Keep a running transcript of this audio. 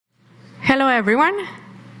Hello, everyone,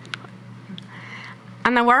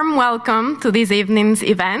 and a warm welcome to this evening's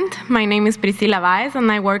event. My name is Priscilla Baez,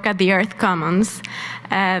 and I work at the Earth Commons.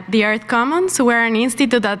 The Earth Commons, we're an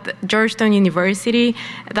institute at Georgetown University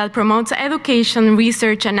that promotes education,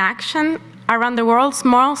 research, and action around the world's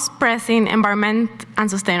most pressing environment and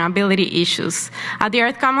sustainability issues. At the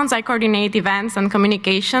Earth Commons, I coordinate events and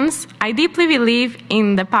communications. I deeply believe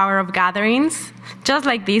in the power of gatherings, just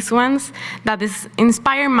like these ones, that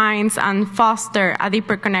inspire minds and foster a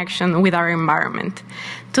deeper connection with our environment.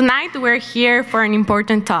 Tonight, we're here for an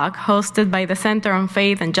important talk hosted by the Center on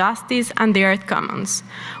Faith and Justice and the Earth Commons,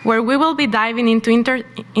 where we will be diving into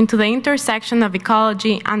the intersection of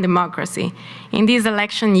ecology and democracy. In this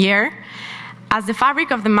election year, as the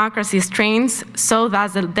fabric of democracy strains, so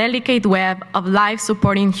does the delicate web of life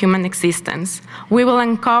supporting human existence. We will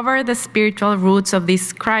uncover the spiritual roots of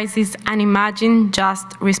this crisis and imagine just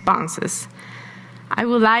responses. I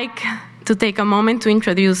would like to take a moment to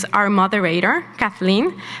introduce our moderator,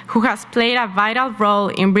 Kathleen, who has played a vital role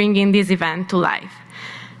in bringing this event to life.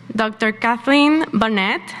 Dr. Kathleen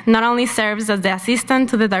Bonnett not only serves as the assistant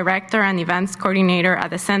to the director and events coordinator at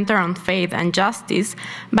the Center on Faith and Justice,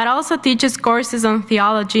 but also teaches courses on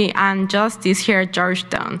theology and justice here at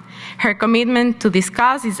Georgetown. Her commitment to this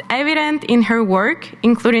cause is evident in her work,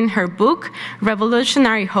 including her book,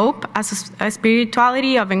 Revolutionary Hope, a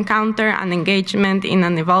spirituality of encounter and engagement in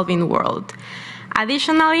an evolving world.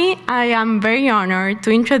 Additionally, I am very honored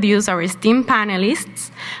to introduce our esteemed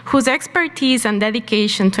panelists, whose expertise and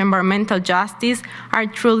dedication to environmental justice are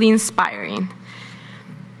truly inspiring.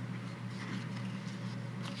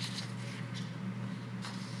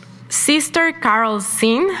 Sister Carol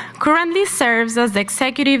Zinn currently serves as the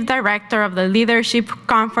Executive Director of the Leadership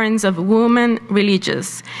Conference of Women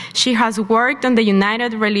Religious. She has worked on the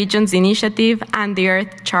United Religions Initiative and the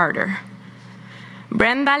Earth Charter.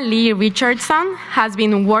 Brenda Lee Richardson has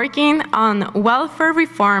been working on welfare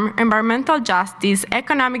reform, environmental justice,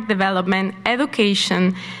 economic development,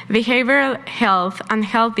 education, behavioral health, and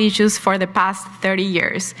health issues for the past 30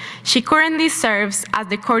 years. She currently serves as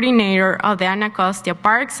the coordinator of the Anacostia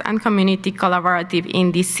Parks and Community Collaborative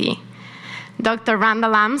in DC. Dr.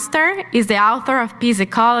 Randall Amster is the author of Peace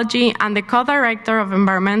Ecology and the co-director of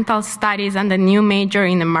Environmental Studies and the new major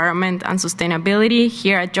in Environment and Sustainability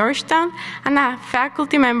here at Georgetown, and a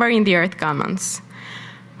faculty member in the Earth Commons.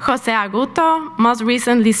 Jose Aguto most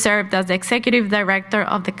recently served as the executive director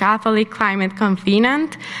of the Catholic Climate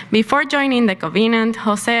Covenant. Before joining the Covenant,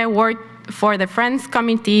 Jose worked for the Friends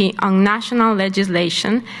Committee on National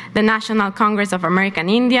Legislation, the National Congress of American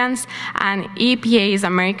Indians, and EPA's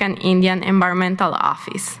American Indian Environmental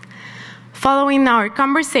Office. Following our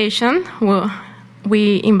conversation,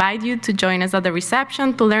 we invite you to join us at the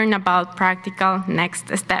reception to learn about practical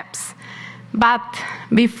next steps. But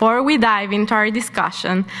before we dive into our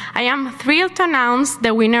discussion, I am thrilled to announce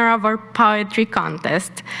the winner of our poetry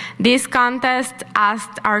contest. This contest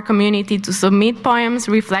asked our community to submit poems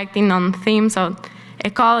reflecting on themes of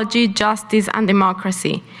ecology, justice, and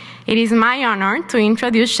democracy. It is my honor to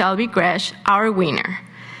introduce Shelby Gresh, our winner.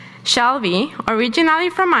 Shelby, originally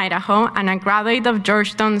from Idaho and a graduate of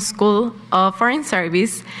Georgetown School of Foreign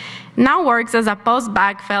Service, now works as a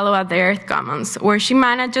post-bac fellow at the Earth Commons, where she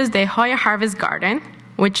manages the Hoya Harvest Garden,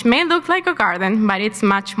 which may look like a garden, but it's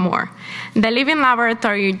much more. The Living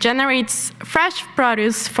Laboratory generates fresh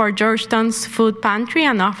produce for Georgetown's food pantry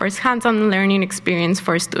and offers hands-on learning experience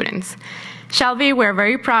for students. Shelby, we're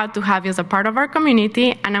very proud to have you as a part of our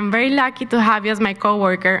community, and I'm very lucky to have you as my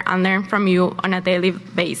coworker and learn from you on a daily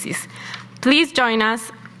basis. Please join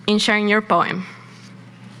us in sharing your poem.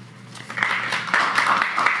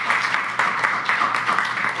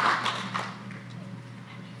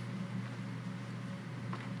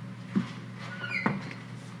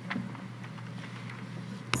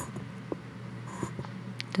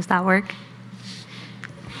 Does that work?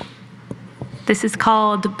 This is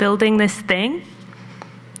called Building This Thing.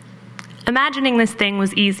 Imagining this thing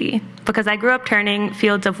was easy because I grew up turning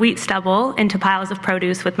fields of wheat stubble into piles of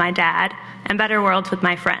produce with my dad and better worlds with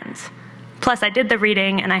my friends. Plus, I did the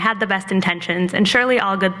reading and I had the best intentions, and surely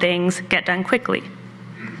all good things get done quickly.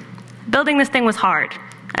 Building this thing was hard.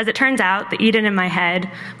 As it turns out, the Eden in my head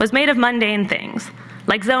was made of mundane things,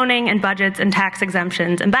 like zoning and budgets and tax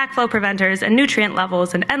exemptions and backflow preventers and nutrient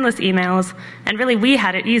levels and endless emails, and really we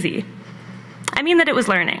had it easy. I mean that it was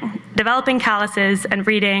learning, developing calluses and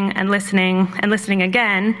reading and listening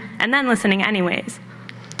again, and then listening anyways.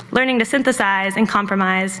 Learning to synthesize and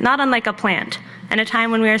compromise, not unlike a plant, in a time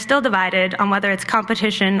when we are still divided on whether it's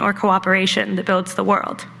competition or cooperation that builds the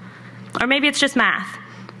world. Or maybe it's just math.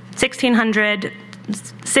 1600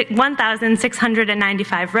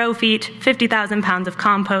 1,695 row feet, 50,000 pounds of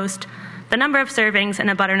compost, the number of servings in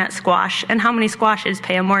a butternut squash, and how many squashes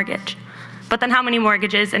pay a mortgage. But then how many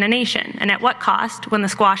mortgages in a nation, and at what cost when the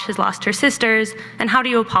squash has lost her sisters, and how do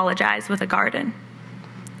you apologize with a garden?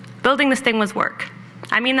 Building this thing was work.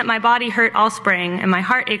 I mean that my body hurt all spring, and my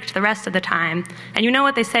heart ached the rest of the time, and you know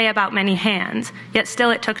what they say about many hands, yet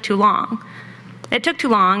still it took too long. It took too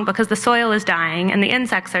long because the soil is dying, and the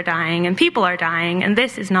insects are dying, and people are dying, and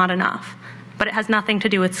this is not enough. But it has nothing to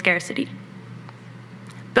do with scarcity.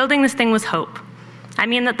 Building this thing was hope. I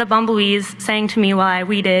mean that the bumblebees sang to me while I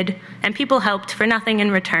weeded, and people helped for nothing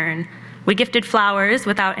in return. We gifted flowers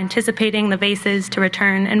without anticipating the vases to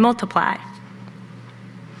return and multiply.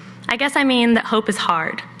 I guess I mean that hope is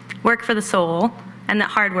hard, work for the soul, and that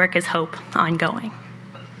hard work is hope ongoing.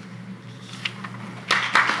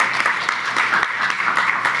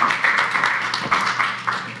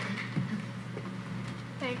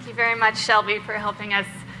 Thank you very much, Shelby, for helping us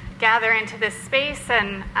gather into this space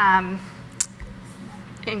and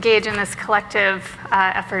engage in this collective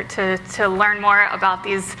effort to learn more about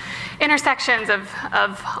these intersections of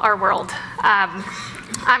our world.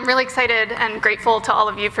 I'm really excited and grateful to all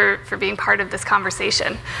of you for being part of this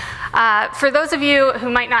conversation. For those of you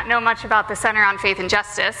who might not know much about the Center on Faith and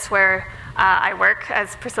Justice, where I work,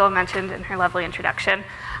 as Priscilla mentioned in her lovely introduction,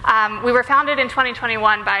 we were founded in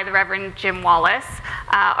 2021 by the Reverend Jim Wallace.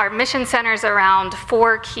 Our mission centers around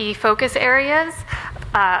 4 key focus areas: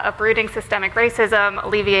 uprooting systemic racism,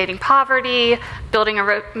 alleviating poverty, building a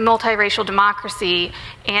multiracial democracy,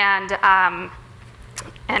 and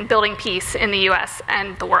building peace in the US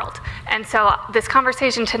and the world. And so this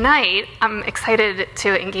conversation tonight, I'm excited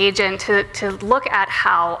to engage in, to look at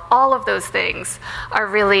how all of those things are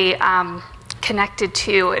really connected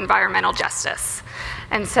to environmental justice.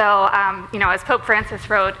 And so, as Pope Francis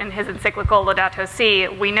wrote in his encyclical Laudato Si,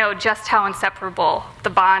 we know just how inseparable the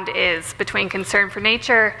bond is between concern for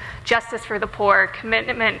nature, justice for the poor,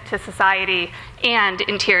 commitment to society, and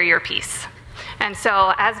interior peace. And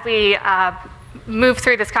so as we move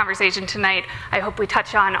through this conversation tonight, I hope we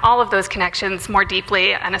touch on all of those connections more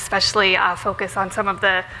deeply, and especially focus on some of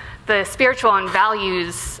the spiritual and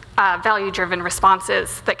value-driven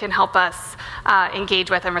responses that can help us engage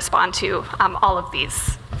with and respond to all of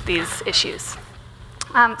these issues.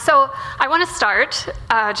 So I want to start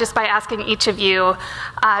just by asking each of you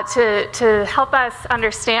to help us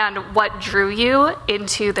understand what drew you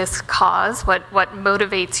into this cause, what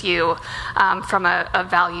motivates you from a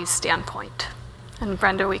values standpoint. And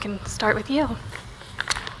Brenda, we can start with you.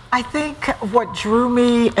 I think what drew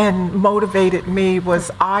me and motivated me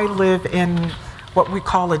was I live in what we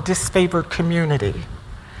call a disfavored community.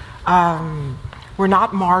 We're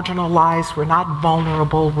not marginalized, we're not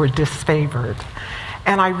vulnerable, we're disfavored.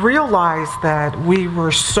 And I realized that we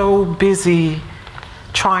were so busy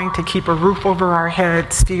trying to keep a roof over our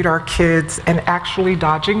heads, feed our kids, and actually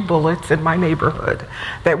dodging bullets in my neighborhood,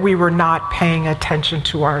 that we were not paying attention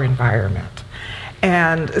to our environment.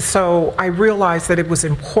 And so I realized that it was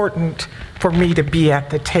important for me to be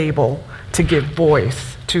at the table to give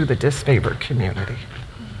voice to the disfavored community.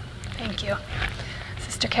 Thank you.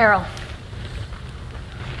 Sister Carol.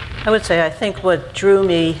 I would say I think what drew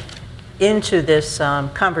me into this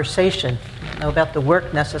conversation, not about the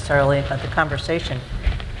work necessarily, but the conversation,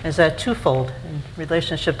 is twofold in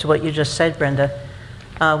relationship to what you just said, Brenda.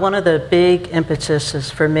 One of the big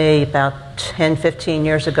impetuses for me about 10, 15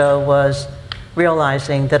 years ago was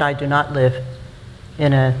realizing that I do not live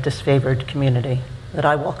in a disfavored community, that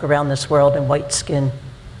I walk around this world in white skin,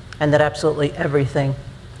 and that absolutely everything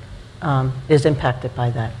is impacted by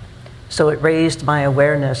that. So it raised my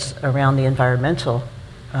awareness around the environmental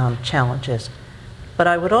challenges. But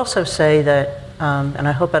I would also say that, and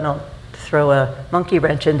I hope I don't throw a monkey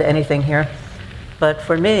wrench into anything here, but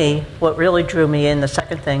for me, what really drew me in, the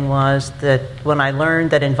second thing, was that when I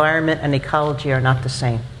learned that environment and ecology are not the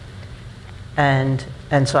same. And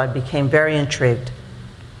so I became very intrigued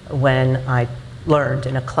when I learned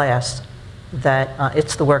in a class that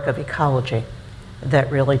it's the work of ecology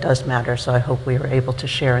that really does matter. So I hope we were able to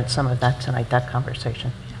share in some of that tonight, that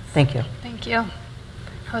conversation. Yes. Thank you. Thank you.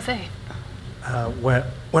 Jose.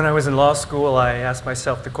 When I was in law school, I asked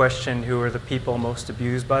myself the question, who are the people most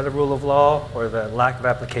abused by the rule of law or the lack of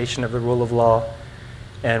application of the rule of law?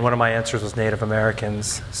 And one of my answers was Native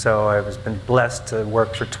Americans. So I've been blessed to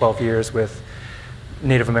work for 12 years with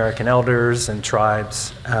Native American elders and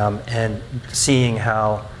tribes, and seeing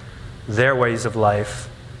how their ways of life,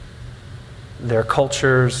 their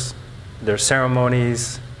cultures, their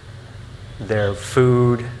ceremonies, their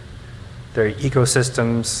food, their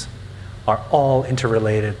ecosystems are all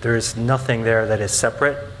interrelated. There's nothing there that is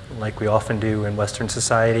separate, like we often do in Western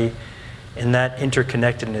society. And that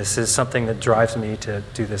interconnectedness is something that drives me to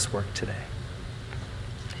do this work today.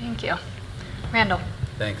 Thank you. Randall.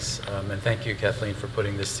 Thanks, and thank you, Kathleen, for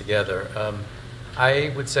putting this together.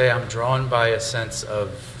 I would say I'm drawn by a sense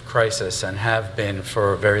of crisis and have been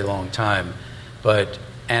for a very long time, but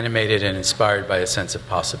animated and inspired by a sense of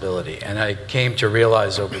possibility. And I came to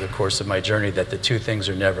realize over the course of my journey that the two things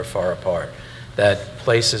are never far apart, that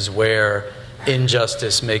places where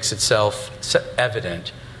injustice makes itself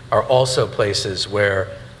evident are also places where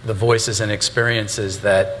the voices and experiences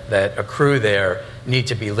that accrue there need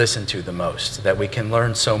to be listened to the most, that we can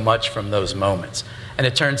learn so much from those moments. And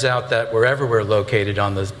it turns out that wherever we're located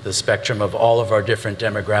on the spectrum of all of our different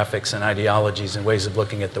demographics and ideologies and ways of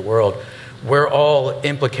looking at the world, we're all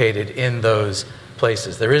implicated in those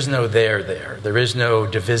places. There is no there. There is no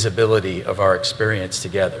divisibility of our experience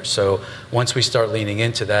together. So once we start leaning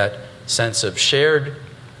into that sense of shared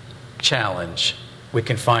challenge, we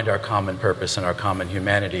can find our common purpose and our common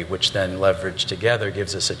humanity, which then leveraged together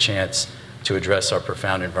gives us a chance to address our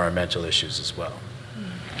profound environmental issues as well.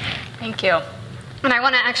 Thank you. And I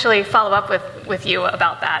want to actually follow up with you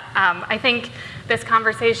about that. I think this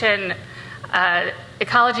conversation,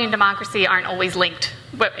 ecology and democracy aren't always linked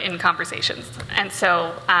in conversations. And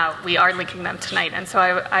so we are linking them tonight. And so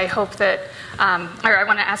I hope that, or I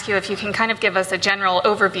want to ask you if you can kind of give us a general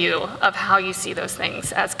overview of how you see those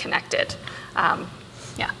things as connected.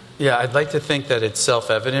 Yeah, I'd like to think that it's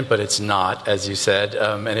self-evident, but it's not, as you said.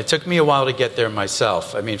 And it took me a while to get there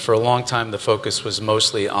myself. I mean, for a long time, the focus was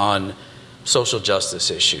mostly on social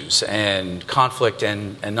justice issues and conflict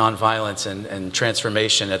and nonviolence and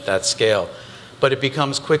transformation at that scale. But it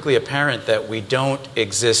becomes quickly apparent that we don't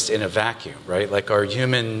exist in a vacuum, right? Like our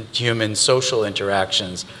human social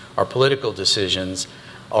interactions, our political decisions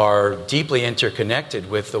are deeply interconnected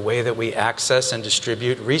with the way that we access and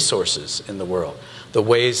distribute resources in the world. The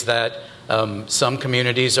ways that some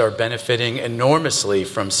communities are benefiting enormously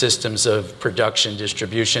from systems of production,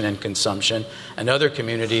 distribution, and consumption, and other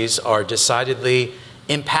communities are decidedly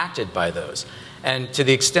impacted by those. And to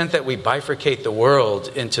the extent that we bifurcate the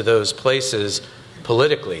world into those places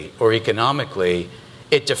politically or economically,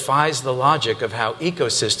 it defies the logic of how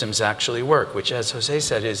ecosystems actually work, which, as Jose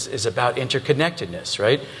said, is about interconnectedness,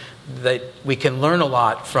 right? That we can learn a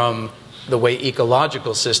lot from the way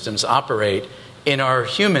ecological systems operate in our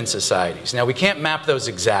human societies. Now, we can't map those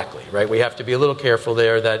exactly, right? We have to be a little careful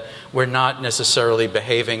there that we're not necessarily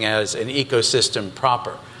behaving as an ecosystem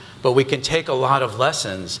proper. But we can take a lot of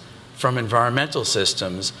lessons from environmental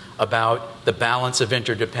systems about the balance of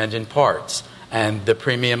interdependent parts and the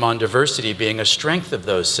premium on diversity being a strength of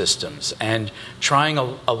those systems, and trying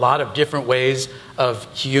a lot of different ways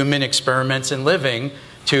of human experiments and living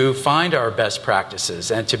to find our best practices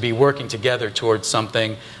and to be working together towards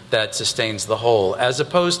something that sustains the whole, as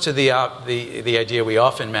opposed to the idea we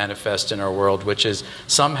often manifest in our world, which is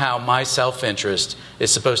somehow my self-interest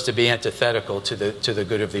is supposed to be antithetical to the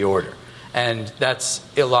good of the order. And that's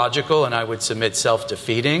illogical, and I would submit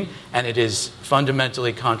self-defeating, and it is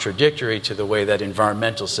fundamentally contradictory to the way that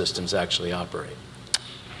environmental systems actually operate.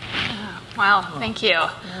 Wow, thank you.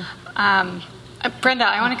 Brenda,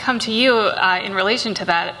 I want to come to you in relation to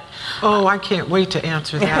that. Oh, I can't wait to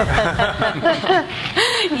answer that.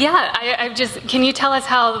 Can you tell us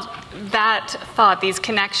how that thought, these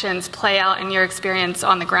connections, play out in your experience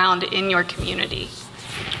on the ground in your community?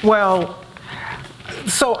 Well,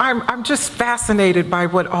 so I'm just fascinated by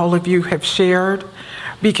what all of you have shared,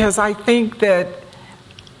 because I think that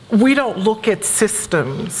we don't look at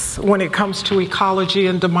systems when it comes to ecology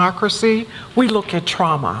and democracy. We look at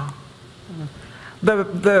trauma.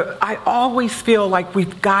 I always feel like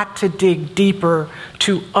we've got to dig deeper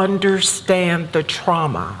to understand the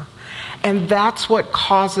trauma. And that's what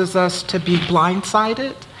causes us to be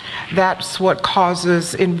blindsided. That's what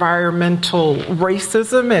causes environmental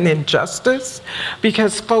racism and injustice,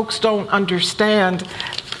 because folks don't understand.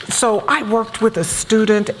 So I worked with a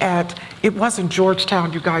student it wasn't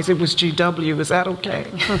Georgetown, you guys, it was GW, is that okay?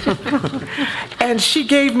 And she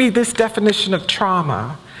gave me this definition of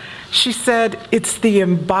trauma. She said, it's the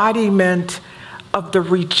embodiment of the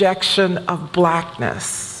rejection of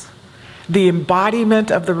blackness. The embodiment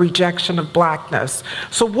of the rejection of blackness.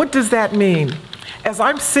 So what does that mean? As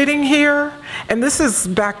I'm sitting here, and this is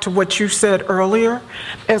back to what you said earlier,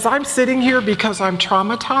 as I'm sitting here because I'm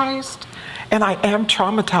traumatized, and I am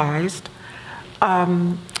traumatized,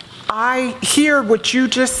 I hear what you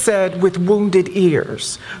just said with wounded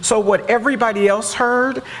ears. So what everybody else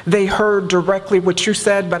heard, they heard directly what you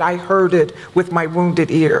said, but I heard it with my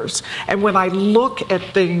wounded ears. And when I look at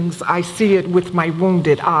things, I see it with my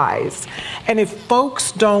wounded eyes. And if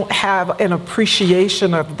folks don't have an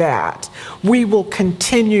appreciation of that, we will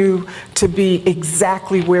continue to be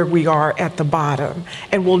exactly where we are at the bottom,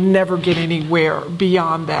 and we'll never get anywhere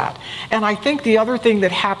beyond that. And I think the other thing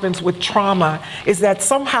that happens with trauma is that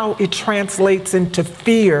somehow it translates into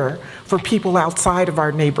fear for people outside of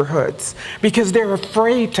our neighborhoods because they're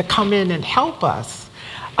afraid to come in and help us.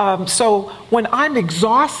 So when I'm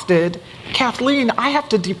exhausted, Kathleen, I have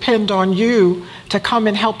to depend on you to come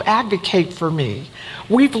and help advocate for me.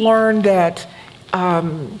 We've learned that,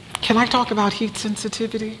 can I talk about heat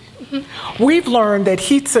sensitivity? Mm-hmm. We've learned that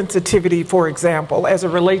heat sensitivity, for example, as it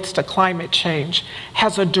relates to climate change,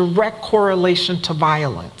 has a direct correlation to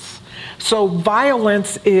violence. So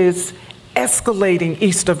violence is escalating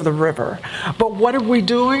east of the river. But what are we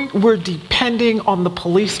doing? We're depending on the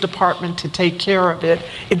police department to take care of it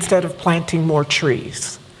instead of planting more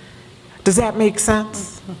trees. Does that make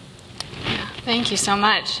sense? Yeah, thank you so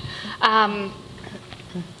much.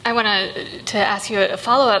 I want to ask you a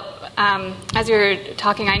follow-up. As you're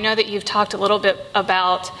talking, I know that you've talked a little bit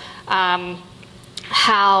about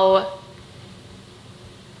how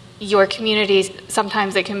your communities,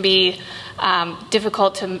 sometimes it can be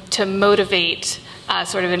difficult to motivate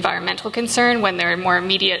sort of environmental concern when there are more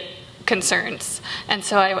immediate concerns. And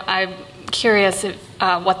so I'm curious if,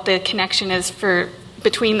 what the connection is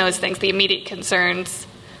between those things, the immediate concerns,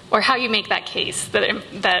 or how you make that case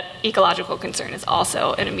that ecological concern is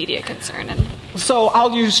also an immediate concern. So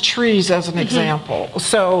I'll use trees as an example.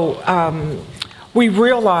 So we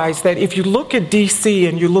realize that if you look at DC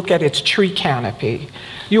and you look at its tree canopy,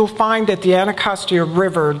 you'll find that the Anacostia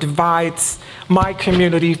River divides my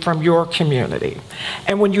community from your community.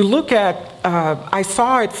 And when you look at, I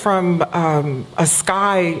saw it from a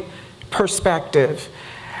sky perspective,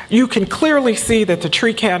 you can clearly see that the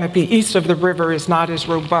tree canopy east of the river is not as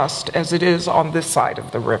robust as it is on this side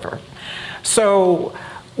of the river. So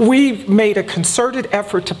we've made a concerted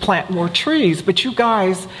effort to plant more trees, but you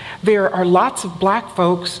guys, there are lots of black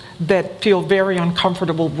folks that feel very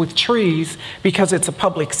uncomfortable with trees because it's a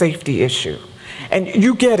public safety issue. And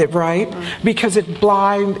you get it, right? Because it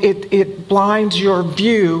blinds your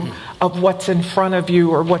view of what's in front of you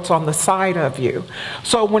or what's on the side of you.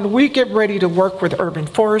 So when we get ready to work with urban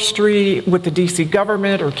forestry, with the DC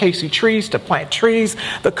government or Casey Trees to plant trees,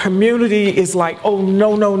 the community is like, oh,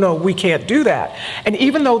 no, no, no, we can't do that. And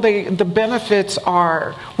even though the benefits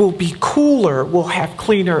will be cooler, we'll have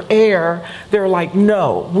cleaner air, they're like,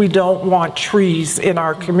 no, we don't want trees in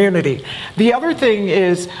our community. The other thing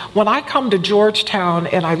is, when I come to Georgetown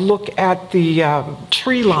and I look at the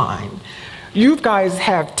tree line, you guys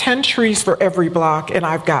have 10 trees for every block, and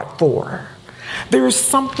I've got 4. There's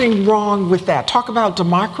something wrong with that. Talk about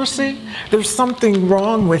democracy. There's something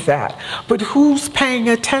wrong with that. But who's paying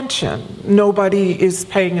attention? Nobody is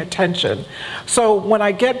paying attention. So when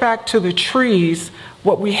I get back to the trees,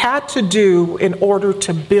 what we had to do in order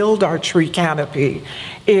to build our tree canopy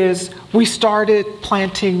is we started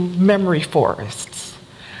planting memory forests.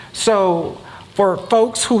 So for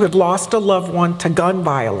folks who have lost a loved one to gun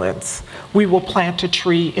violence, we will plant a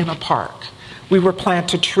tree in a park. We will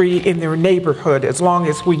plant a tree in their neighborhood as long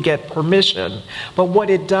as we get permission. But what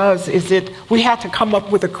it does is we had to come up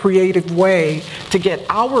with a creative way to get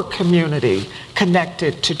our community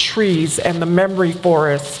connected to trees, and the memory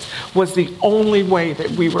forest was the only way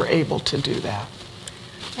that we were able to do that.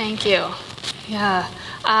 Thank you. Yeah.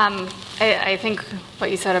 I think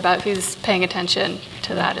what you said about who's paying attention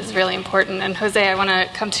to that is really important. And Jose, I want to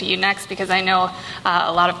come to you next because I know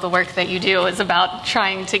a lot of the work that you do is about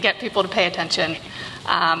trying to get people to pay attention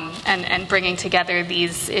and bringing together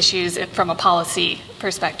these issues from a policy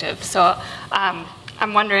perspective. So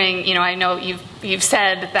I'm wondering, I know you've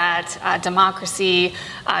said that democracy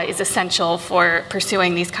is essential for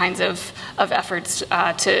pursuing these kinds of efforts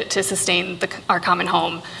to sustain our common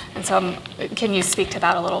home. And so can you speak to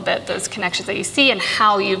that a little bit, those connections that you see and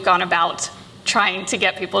how you've gone about trying to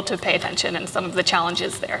get people to pay attention and some of the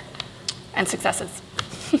challenges there and successes?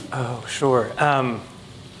 Oh, sure.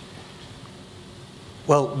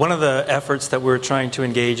 Well, one of the efforts that we're trying to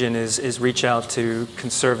engage in is reach out to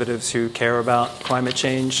conservatives who care about climate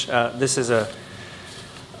change. This is a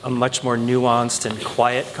much more nuanced and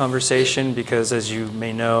quiet conversation because, as you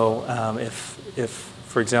may know, if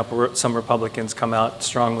for example, some Republicans come out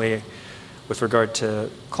strongly with regard to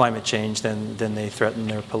climate change, then they threaten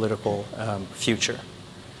their political future.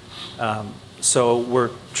 So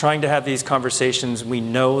we're trying to have these conversations. We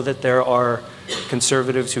know that there are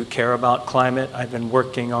conservatives who care about climate. I've been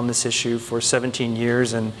working on this issue for 17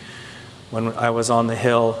 years, and when I was on the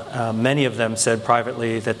Hill, many of them said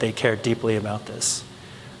privately that they care deeply about this.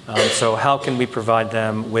 So how can we provide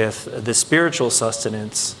them with the spiritual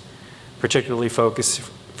sustenance, particularly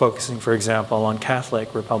focusing, for example, on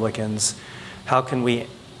Catholic Republicans? How can we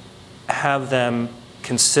have them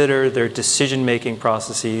consider their decision-making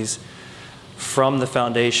processes from the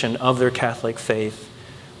foundation of their Catholic faith,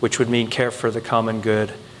 which would mean care for the common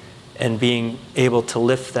good, and being able to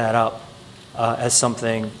lift that up as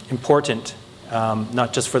something important,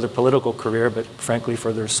 not just for their political career, but frankly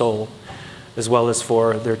for their soul, as well as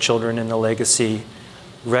for their children and the legacy,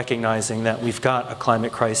 recognizing that we've got a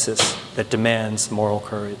climate crisis that demands moral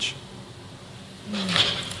courage.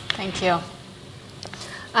 Thank you.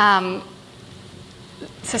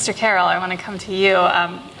 Sister Carol, I want to come to you.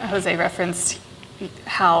 Jose referenced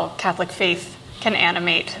how Catholic faith can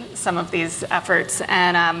animate some of these efforts,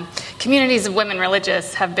 and communities of women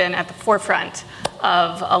religious have been at the forefront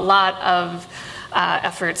of a lot of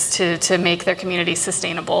efforts to make their communities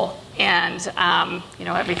sustainable, and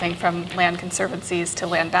everything from land conservancies to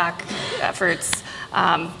land back efforts.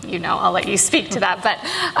 I'll let you speak to that. But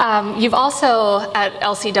you've also, at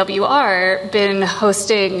LCWR, been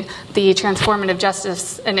hosting the Transformative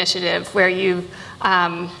Justice Initiative, where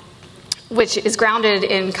which is grounded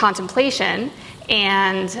in contemplation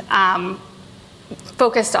and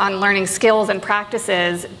focused on learning skills and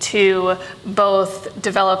practices to both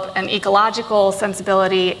develop an ecological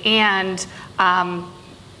sensibility and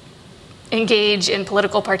engage in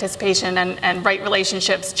political participation and right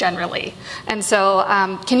relationships generally. And so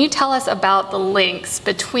can you tell us about the links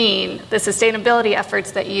between the sustainability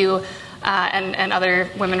efforts that you and other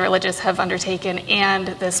women religious have undertaken and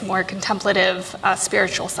this more contemplative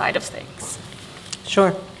spiritual side of things?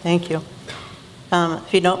 Sure, thank you.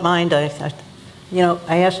 If you don't mind, I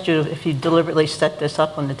asked you if you deliberately set this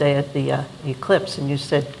up on the day of the eclipse, and you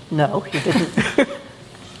said no, you didn't.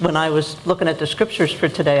 When I was looking at the scriptures for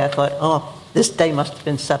today, I thought, oh, this day must have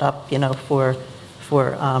been set up, for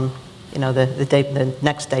the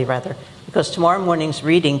next day rather, because tomorrow morning's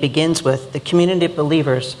reading begins with the community of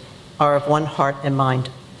believers are of one heart and mind,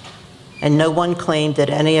 and no one claimed that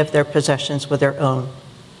any of their possessions were their own.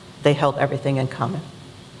 They held everything in common.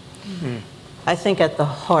 Mm-hmm. I think at the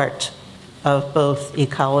heart of both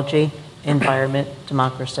ecology, environment,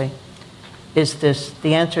 democracy, is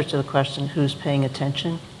the answer to the question, who's paying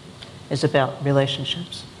attention, is about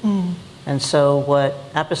relationships. Mm. And so what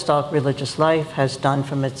apostolic religious life has done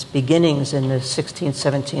from its beginnings in the 16th,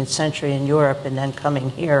 17th century in Europe and then coming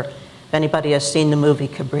here, if anybody has seen the movie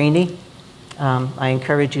Cabrini, I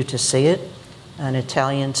encourage you to see it. An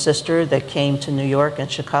Italian sister that came to New York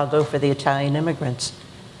and Chicago for the Italian immigrants.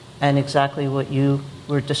 And exactly what you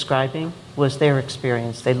were describing was their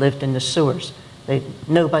experience. They lived in the sewers.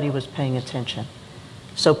 Nobody was paying attention.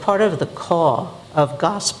 So part of the call of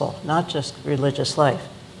gospel, not just religious life,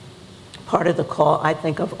 part of the call, I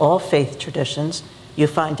think, of all faith traditions, you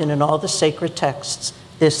find in all the sacred texts,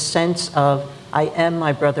 this sense of, I am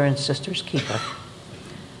my brother and sister's keeper.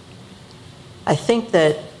 I think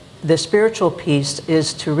that the spiritual piece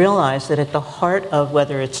is to realize that at the heart of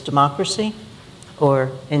whether it's democracy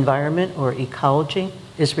or environment or ecology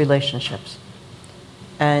is relationships.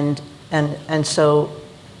 And so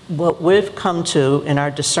what we've come to in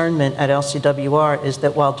our discernment at LCWR is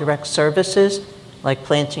that while direct services like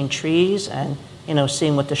planting trees and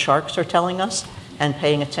seeing what the sharks are telling us and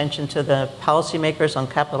paying attention to the policymakers on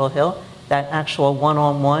Capitol Hill, that actual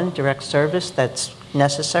one-on-one direct service that's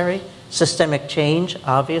necessary, systemic change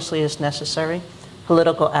obviously is necessary,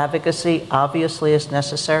 political advocacy obviously is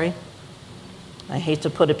necessary. I hate to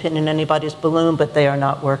put a pin in anybody's balloon, but they are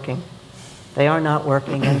not working. They are not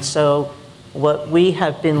working. And so what we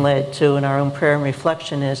have been led to in our own prayer and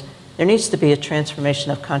reflection is there needs to be a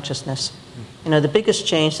transformation of consciousness. The biggest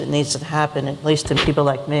change that needs to happen, at least in people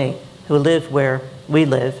like me, who live where we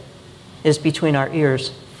live, is between our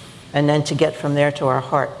ears, and then to get from there to our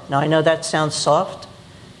heart. Now, I know that sounds soft,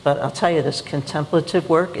 but I'll tell you, this contemplative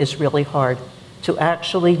work is really hard, to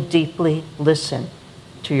actually deeply listen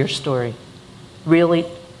to your story. Really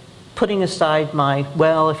putting aside my,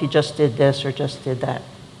 well, if you just did this or just did that.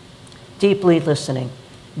 Deeply listening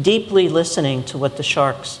to what the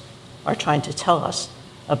sharks are trying to tell us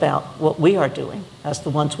about what we are doing as the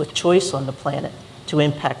ones with choice on the planet to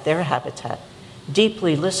impact their habitat.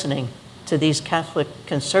 Deeply listening to these Catholic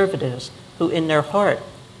conservatives who in their heart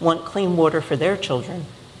want clean water for their children.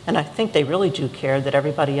 And I think they really do care that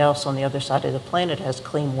everybody else on the other side of the planet has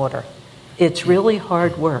clean water. It's really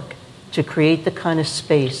hard work. to create the kind of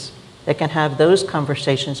space that can have those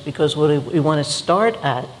conversations, because we want to start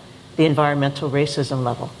at the environmental racism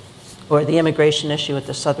level, or the immigration issue at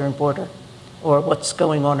the southern border, or what's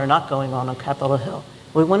going on or not going on Capitol Hill.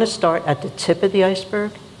 We want to start at the tip of the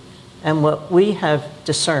iceberg, and what we have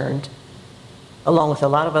discerned, along with a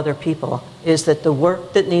lot of other people, is that the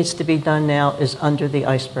work that needs to be done now is under the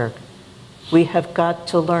iceberg. We have got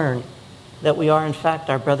to learn that we are, in fact,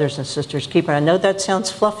 our brothers and sisters' keeper. I know that sounds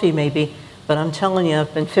fluffy, maybe, but I'm telling you,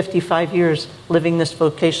 I've been 55 years living this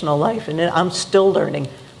vocational life, and I'm still learning.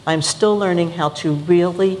 I'm still learning how to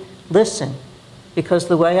really listen, because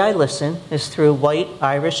the way I listen is through white,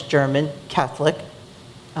 Irish, German, Catholic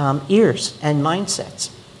ears and mindsets.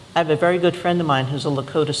 I have a very good friend of mine who's a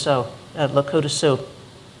Lakota Sioux.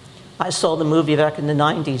 I saw the movie back in the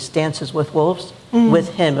 90s, Dances with Wolves,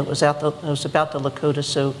 with him. It was about the Lakota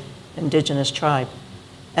Sioux indigenous tribe.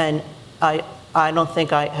 And I don't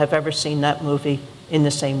think I have ever seen that movie in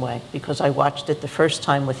the same way, because I watched it the first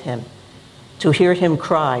time with him. To hear him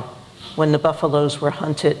cry when the buffaloes were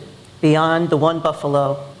hunted beyond the one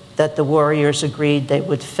buffalo that the warriors agreed they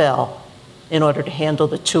would fell in order to handle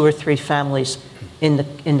the 2 or 3 families in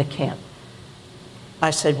the camp.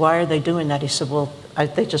 I said, why are they doing that? He said, well,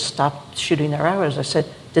 they just stopped shooting their arrows. I said,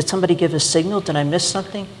 did somebody give a signal? Did I miss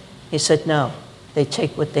something? He said, no. They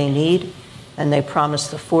take what they need, and they promise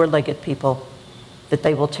the 4-legged people that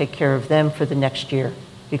they will take care of them for the next year,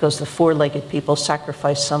 because the 4-legged people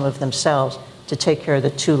sacrifice some of themselves to take care of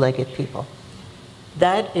the 2-legged people.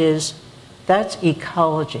 That's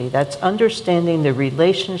ecology. That's understanding the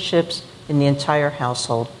relationships in the entire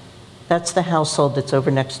household. That's the household that's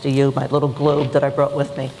over next to you, my little globe that I brought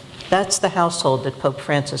with me. That's the household that Pope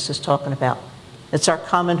Francis is talking about. It's our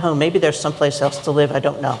common home. Maybe there's someplace else to live, I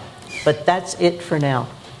don't know. But that's it for now.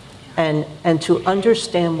 And to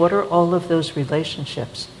understand what are all of those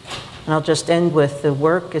relationships. And I'll just end with the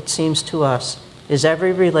work, it seems to us, is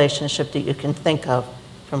every relationship that you can think of,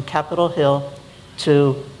 from Capitol Hill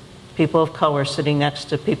to people of color sitting next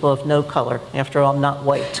to people of no color. After all, not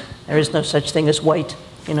white. There is no such thing as white.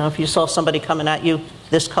 You know, if you saw somebody coming at you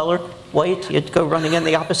this color, white, you'd go running in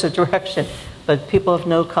the opposite direction. But people of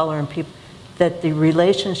no color, and people, that the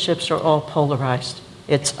relationships are all polarized.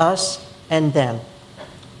 It's us and them.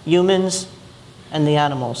 Humans and the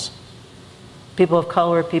animals. People of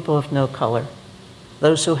color, people of no color.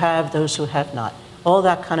 Those who have not. All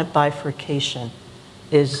that kind of bifurcation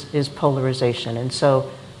is polarization. And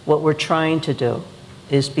so what we're trying to do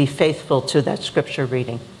is be faithful to that scripture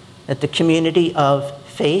reading. That the community of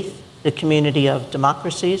faith, the community of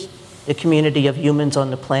democracies, the community of humans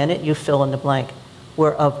on the planet, you fill in the blank,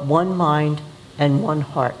 were of one mind and one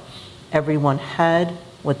heart. Everyone had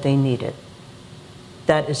what they needed.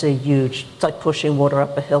 That is a huge, it's like pushing water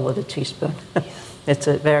up a hill with a teaspoon. It's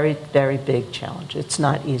a very, very big challenge. It's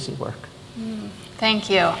not easy work. Thank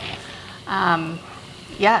you.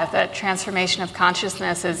 Yeah, the transformation of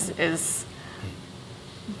consciousness is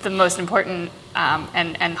the most important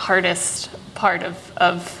and hardest part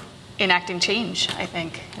of enacting change, I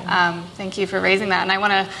think. Thank you for raising that. And I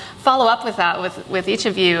want to follow up with that with each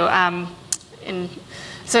of you.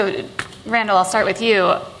 So, Randall, I'll start with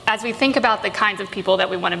you. As we think about the kinds of people that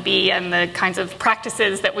we want to be and the kinds of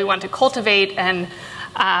practices that we want to cultivate and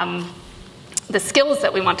the skills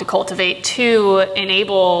that we want to cultivate to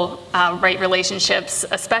enable right relationships,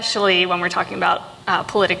 especially when we're talking about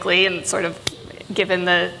politically and sort of given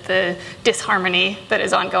the disharmony that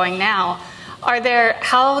is ongoing now,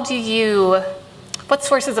 what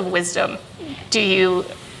sources of wisdom do you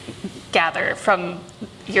gather from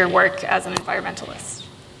your work as an environmentalist?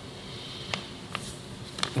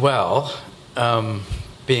 Well,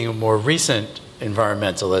 being a more recent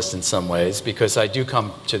environmentalist in some ways, because I do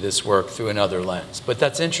come to this work through another lens. But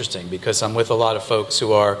that's interesting, because I'm with a lot of folks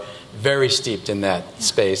who are very steeped in that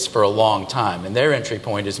space for a long time, and their entry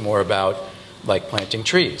point is more about like planting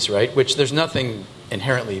trees, right? Which there's nothing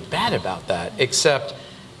inherently bad about that, except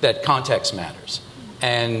that context matters.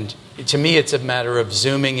 And to me, it's a matter of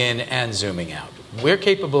zooming in and zooming out. We're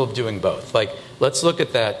capable of doing both. Like, let's look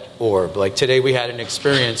at that orb. Like today we had an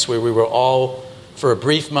experience where we were all, for a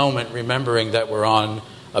brief moment, remembering that we're on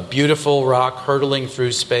a beautiful rock hurtling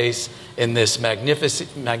through space in this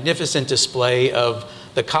magnificent display of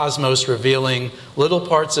the cosmos revealing little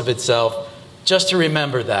parts of itself, just to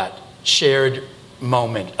remember that shared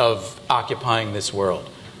moment of occupying this world.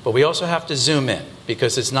 But we also have to zoom in,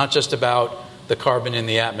 because it's not just about the carbon in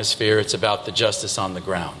the atmosphere, it's about the justice on the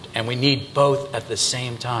ground. And we need both at the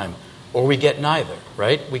same time, or we get neither,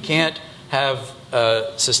 right? We can't have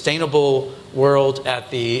a sustainable world at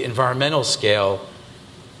the environmental scale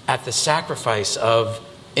at the sacrifice of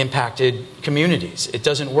impacted communities. It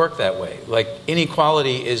doesn't work that way. Like,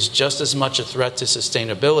 inequality is just as much a threat to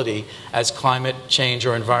sustainability as climate change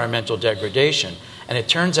or environmental degradation. And it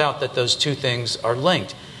turns out that those two things are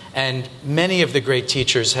linked. And many of the great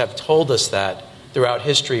teachers have told us that throughout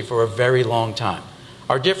history for a very long time.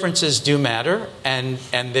 Our differences do matter, and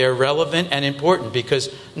they're relevant and important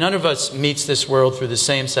because none of us meets this world through the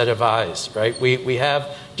same set of eyes, right? We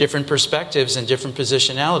have different perspectives and different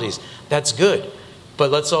positionalities. That's good.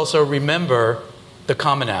 But let's also remember the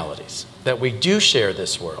commonalities, that we do share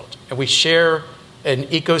this world, and we share an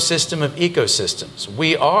ecosystem of ecosystems.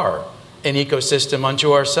 We are an ecosystem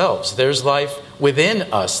unto ourselves. There's life within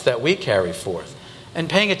us that we carry forth. And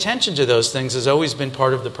paying attention to those things has always been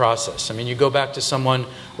part of the process. I mean, you go back to someone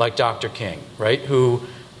like Dr. King, right, who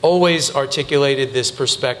always articulated this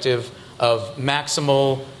perspective of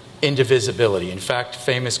maximal indivisibility. In fact,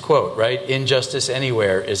 famous quote, right? Injustice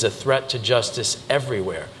anywhere is a threat to justice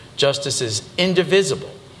everywhere. Justice is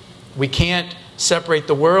indivisible. We can't separate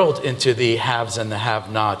the world into the haves and the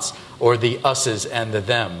have-nots or the us's and the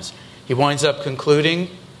thems. He winds up concluding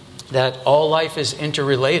that all life is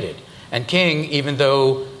interrelated. And King, even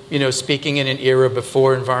though, speaking in an era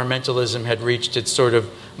before environmentalism had reached its sort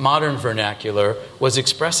of modern vernacular, was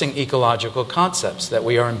expressing ecological concepts, that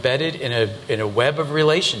we are embedded in a web of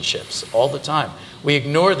relationships all the time. We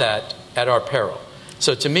ignore that at our peril.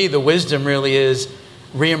 So to me, the wisdom really is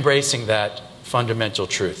re-embracing that fundamental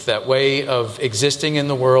truth, that way of existing in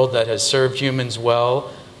the world that has served humans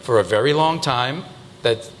well for a very long time,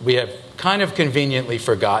 that we have kind of conveniently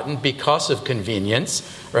forgotten because of convenience,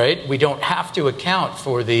 right? We don't have to account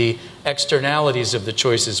for the externalities of the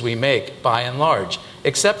choices we make, by and large,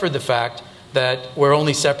 except for the fact that we're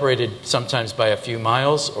only separated sometimes by a few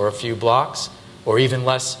miles or a few blocks or even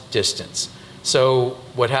less distance. So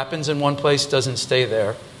what happens in one place doesn't stay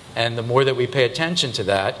there, and the more that we pay attention to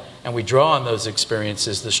that and we draw on those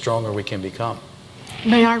experiences, the stronger we can become.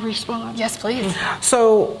 May I respond? Yes, please.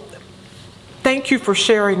 So, thank you for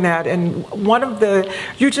sharing that. And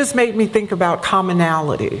you just made me think about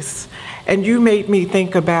commonalities. And you made me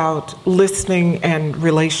think about listening and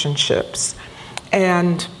relationships.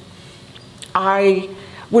 And I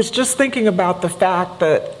was just thinking about the fact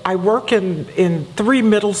that I work in 3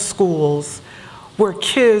 middle schools where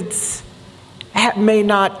kids may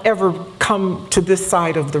not ever come to this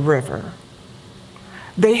side of the river.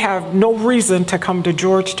 They have no reason to come to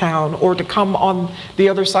Georgetown or to come on the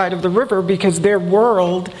other side of the river because their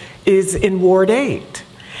world is in Ward 8.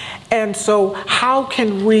 And so how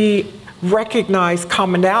can we recognize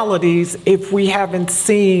commonalities if we haven't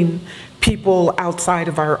seen people outside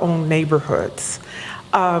of our own neighborhoods?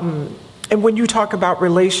 And when you talk about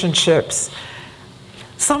relationships,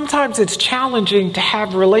 sometimes it's challenging to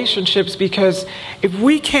have relationships because if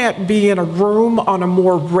we can't be in a room on a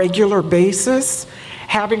more regular basis,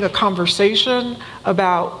 having a conversation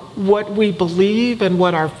about what we believe and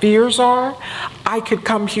what our fears are. I could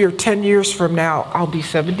come here 10 years from now, I'll be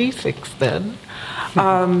 76 then.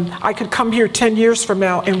 I could come here 10 years from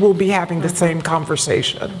now and we'll be having the same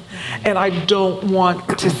conversation. And I don't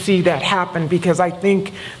want to see that happen because I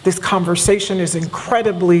think this conversation is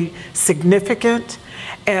incredibly significant.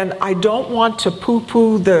 And I don't want to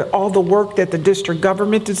poo-poo all the work that the district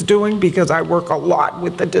government is doing because I work a lot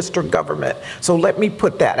with the district government. So let me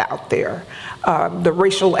put that out there. The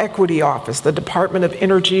Racial Equity Office, the Department of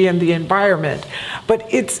Energy and the Environment.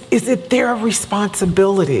 But is it their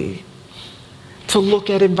responsibility to look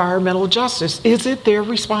at environmental justice? Is it their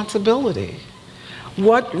responsibility?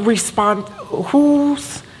 I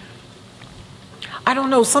don't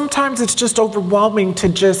know, sometimes it's just overwhelming to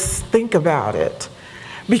just think about it.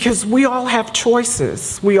 Because we all have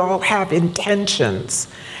choices, we all have intentions,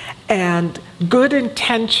 and good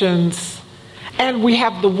intentions, and we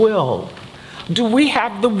have the will. Do we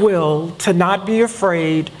have the will to not be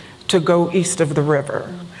afraid to go east of the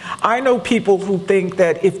river? I know people who think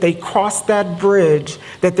that if they cross that bridge,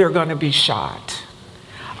 that they're going to be shot.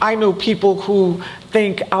 I know people who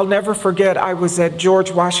think, I'll never forget, I was at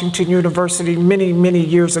George Washington University many, many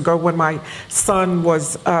years ago when my son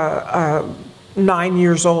was 9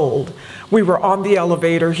 years old. We were on the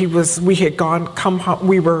elevator. We had come home.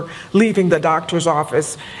 We were leaving the doctor's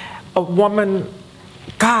office. A woman,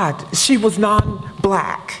 she was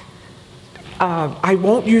non-black. I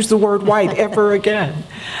won't use the word white ever again.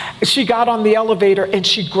 She got on the elevator and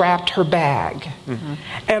she grabbed her bag. Mm-hmm.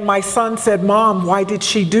 And my son said, "Mom, why did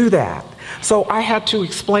she do that?" So I had to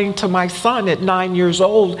explain to my son at 9 years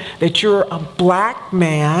old that you're a black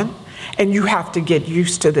man and you have to get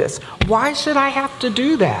used to this. Why should I have to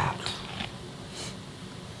do that?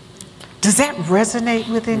 Does that resonate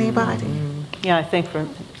with anybody? Yeah, I think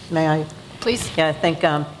may I? Please. Yeah, I think,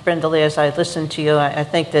 Brenda Lee, as I listen to you, I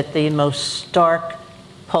think that the most stark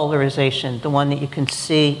polarization, the one that you can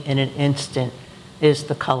see in an instant, is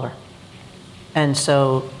the color. And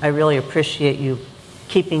so I really appreciate you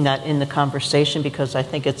keeping that in the conversation, because I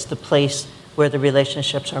think it's the place where the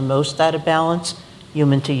relationships are most out of balance,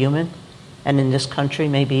 human to human, and in this country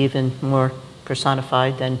maybe even more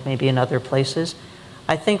personified than maybe in other places.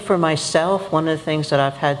 I think for myself, one of the things that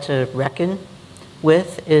I've had to reckon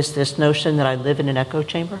with is this notion that I live in an echo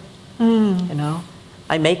chamber. You know,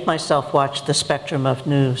 I make myself watch the spectrum of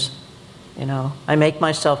news. You know, I make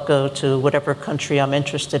myself go to whatever country I'm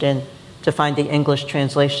interested in to find the English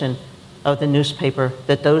translation of the newspaper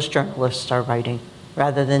that those journalists are writing,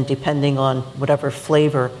 rather than depending on whatever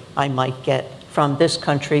flavor I might get from this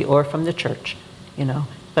country or from the church. You know,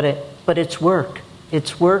 but it's work.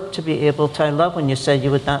 It's work to be able to. I love when you said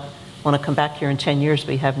you would not want to come back here in 10 years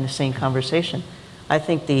be having the same conversation. I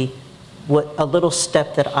think a little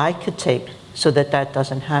step that I could take so that that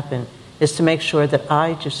doesn't happen is to make sure that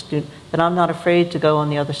that I'm not afraid to go on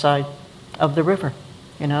the other side of the river,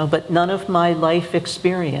 you know. But none of my life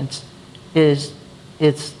experience is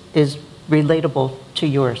relatable to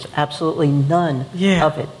yours. Absolutely none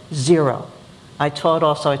of it. Zero. I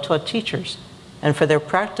taught teachers, and for their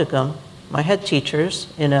practicum, my head teachers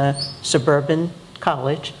in a suburban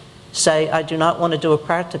college say, I do not want to do a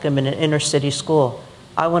practicum in an inner city school.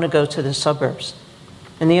 I want to go to the suburbs.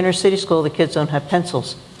 In the inner city school, the kids don't have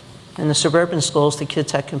pencils. In the suburban schools, the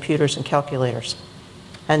kids have computers and calculators.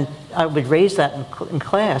 And I would raise that in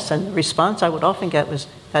class, and the response I would often get was,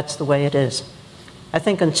 that's the way it is. I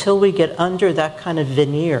think until we get under that kind of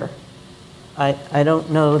veneer, I don't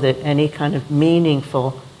know that any kind of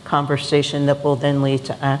meaningful conversation that will then lead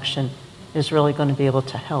to action is really going to be able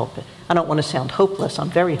to help. I don't want to sound hopeless. I'm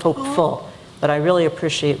very hopeful. But I really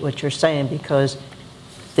appreciate what you're saying, because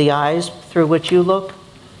the eyes through which you look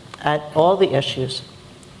at all the issues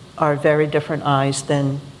are very different eyes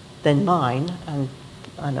than mine. And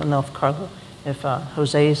I don't know if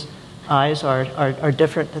Jose's eyes are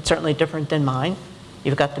different. It's certainly different than mine.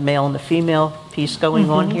 You've got the male and the female piece going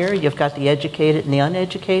on here. You've got the educated and the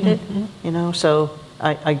uneducated. You know, so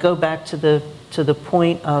I go back to the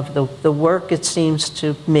point of the work, it seems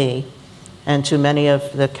to me, and to many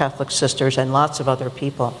of the Catholic sisters and lots of other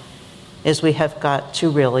people, is we have got to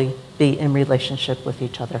really be in relationship with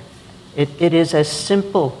each other. It is as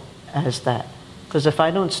simple as that. Because if I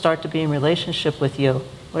don't start to be in relationship with you,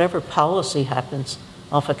 whatever policy happens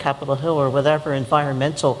off of Capitol Hill or whatever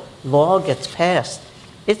environmental law gets passed,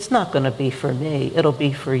 it's not going to be for me. It'll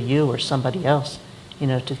be for you or somebody else, you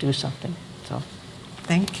know, to do something. So,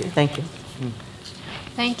 thank you. Thank you.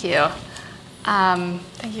 Thank you.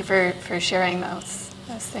 Thank you for sharing those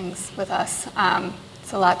things with us.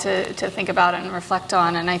 It's a lot to think about and reflect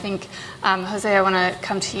on. And I think, Jose, I want to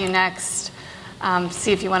come to you next,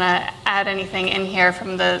 see if you want to add anything in here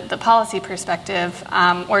from the policy perspective,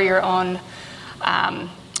 or your own.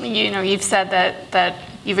 You've said that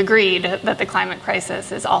you've agreed that the climate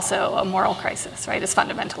crisis is also a moral crisis, right? It's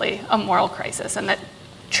fundamentally a moral crisis, and that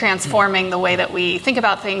transforming the way that we think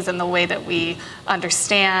about things and the way that we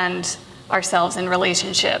understand ourselves in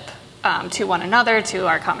relationship to one another, to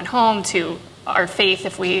our common home, to our faith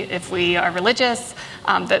if we are religious,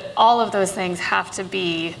 that all of those things have to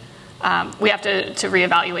be, we have to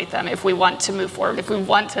reevaluate them if we want to move forward, if we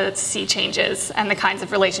want to see changes and the kinds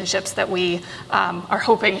of relationships that we are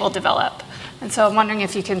hoping will develop. And so I'm wondering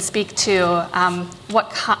if you can speak to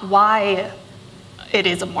why it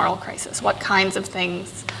is a moral crisis. What kinds of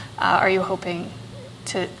things are you hoping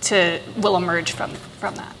will emerge from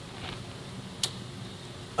that?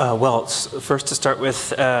 Well, first to start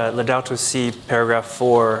with Laudato Si, paragraph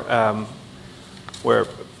 4, where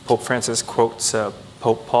Pope Francis quotes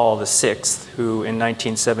Pope Paul VI, who in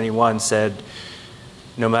 1971 said,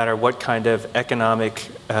 no matter what kind of economic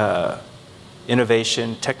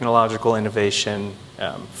innovation, technological innovation,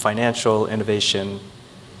 financial innovation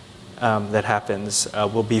that happens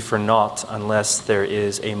will be for naught unless there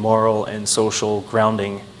is a moral and social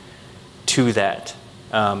grounding to that,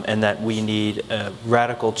 and that we need a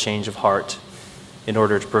radical change of heart in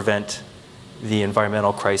order to prevent the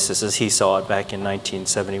environmental crisis as he saw it back in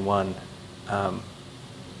 1971.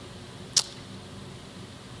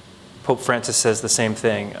 Pope Francis says the same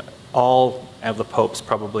thing. All of the popes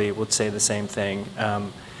probably would say the same thing.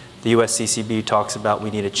 The USCCB talks about we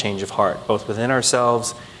need a change of heart, both within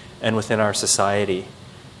ourselves and within our society.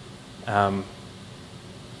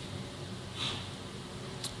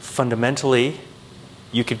 Fundamentally,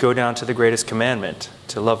 you could go down to the greatest commandment,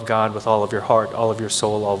 to love God with all of your heart, all of your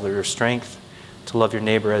soul, all of your strength, to love your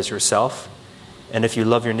neighbor as yourself. And if you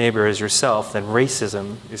love your neighbor as yourself, then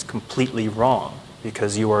racism is completely wrong,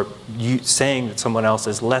 because you are saying that someone else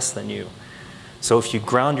is less than you. So if you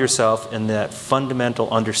ground yourself in that fundamental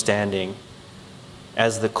understanding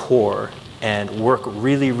as the core and work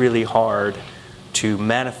really, really hard to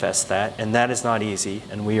manifest that, and that is not easy,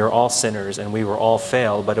 and we are all sinners and we will all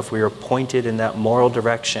fail, but if we are pointed in that moral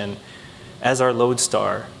direction as our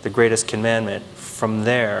lodestar, the greatest commandment, from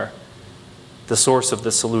there the source of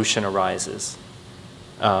the solution arises.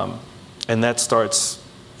 And that starts,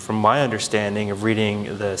 from my understanding of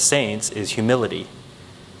reading the saints, is humility.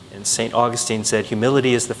 And St. Augustine said,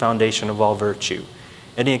 humility is the foundation of all virtue.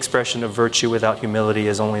 Any expression of virtue without humility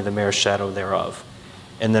is only the mere shadow thereof.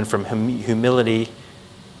 And then from humility,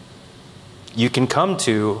 you can come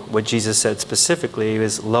to what Jesus said specifically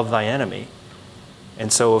is love thy enemy.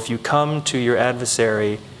 And so if you come to your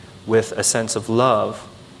adversary with a sense of love,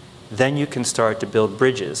 then you can start to build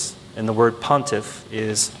bridges. And the word pontiff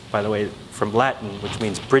is, by the way, from Latin, which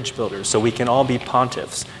means bridge builders. So we can all be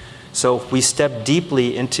pontiffs. So if we step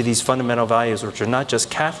deeply into these fundamental values, which are not just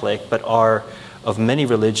Catholic, but are of many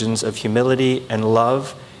religions, of humility and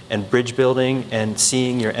love and bridge building and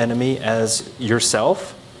seeing your enemy as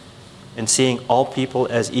yourself and seeing all people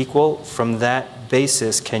as equal, from that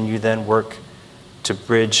basis can you then work to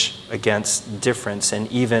bridge against difference and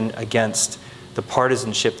even against the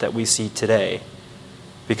partisanship that we see today.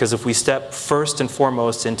 Because if we step first and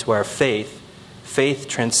foremost into our faith, faith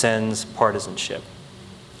transcends partisanship.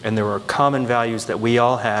 And there are common values that we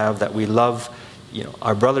all have, that we love,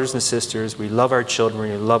 our brothers and sisters, we love our children,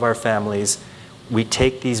 we love our families. We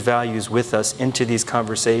take these values with us into these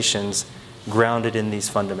conversations, grounded in these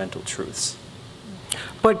fundamental truths.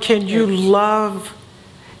 But can you love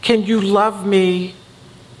me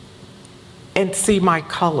and see my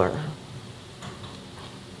color?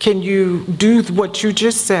 Can you do what you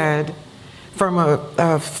just said from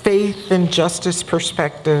a faith and justice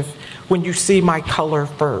perspective when you see my color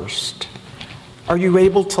first? Are you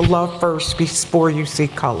able to love first before you see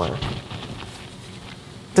color?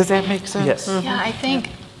 Does that make sense? Yes. Mm-hmm. Yeah, I think.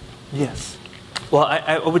 Yes. Well,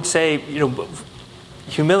 I would say,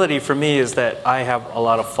 humility for me is that I have a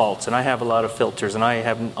lot of faults and I have a lot of filters and I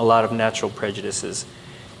have a lot of natural prejudices.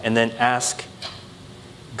 And then ask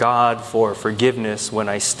God for forgiveness when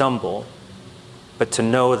I stumble, but to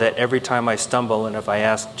know that every time I stumble and if I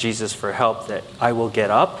ask Jesus for help, that I will get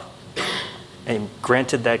up and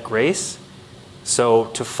granted that grace. So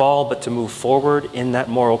to fall, but to move forward in that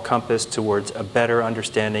moral compass towards a better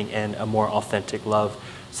understanding and a more authentic love,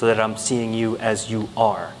 so that I'm seeing you as you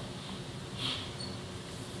are.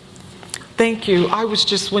 Thank you. I was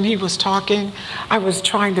just, when he was talking, I was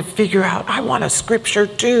trying to figure out, I want a scripture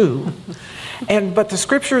too. But the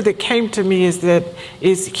scripture that came to me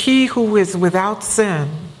is he who is without sin,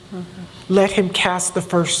 let him cast the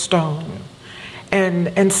first stone.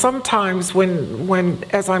 And sometimes when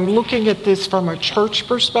as I'm looking at this from a church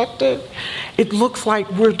perspective, it looks like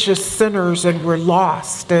we're just sinners and we're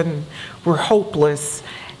lost and we're hopeless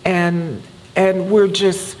and we're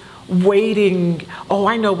just waiting. Oh,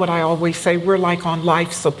 I know what I always say, we're like on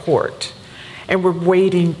life support and we're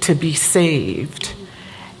waiting to be saved.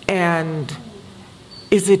 And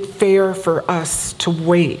is it fair for us to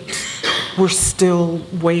wait? We're still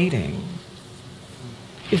waiting.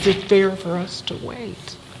 Is it fair for us to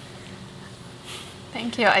wait?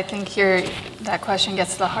 Thank you. I think that question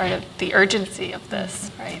gets to the heart of the urgency of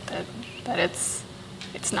this, right? That it's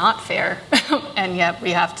not fair, and yet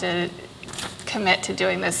we have to commit to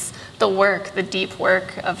doing this, the deep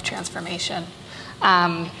work of transformation.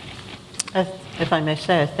 If I may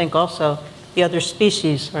say, I think also the other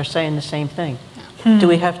species are saying the same thing. Yeah. Do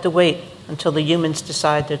we have to wait until the humans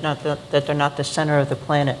decide that they're not the center of the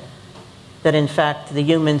planet? That in fact the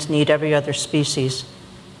humans need every other species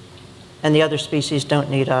and the other species don't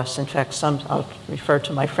need us. In fact, I'll refer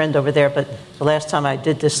to my friend over there, but the last time I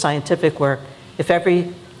did this scientific work, if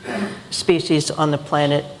every species on the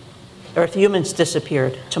planet, or if humans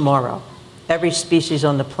disappeared tomorrow, every species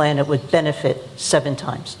on the planet would benefit 7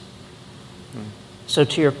 times. So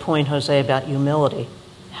to your point, Jose, about humility,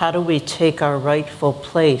 how do we take our rightful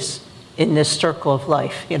place in this circle of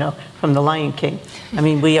life, from the Lion King? I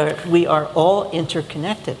mean, we are all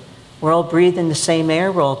interconnected. We're all breathing the same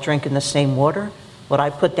air. We're all drinking the same water. What I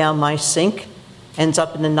put down my sink ends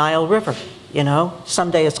up in the Nile River,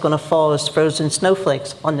 Someday it's going to fall as frozen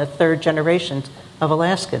snowflakes on the 3rd generation of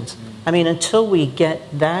Alaskans. I mean, until we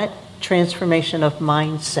get that transformation of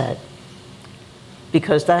mindset,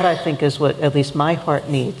 because that, I think, is what at least my heart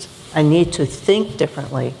needs. I need to think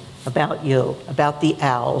differently about you, about the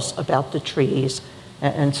owls, about the trees,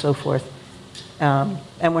 and so forth. And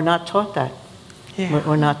we're not taught that. Yeah.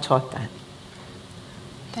 We're not taught that.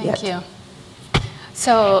 Thank you.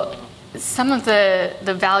 So some of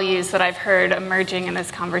the values that I've heard emerging in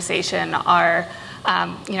this conversation are,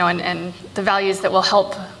 and the values that will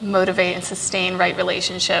help motivate and sustain right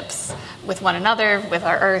relationships with one another, with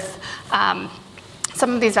our earth.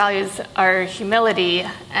 Some of these values are humility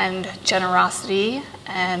and generosity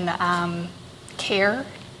and care.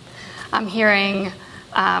 I'm hearing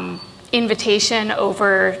invitation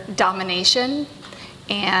over domination,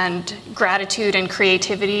 and gratitude and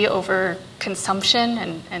creativity over consumption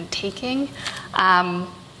and taking.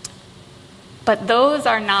 But those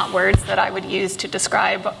are not words that I would use to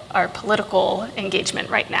describe our political engagement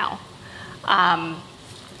right now.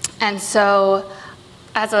 And so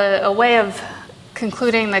as a way of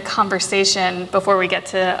concluding the conversation before we get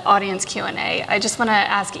to audience Q&A, I just want to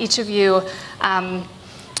ask each of you,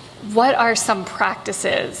 what are some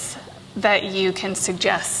practices that you can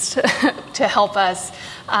suggest to help us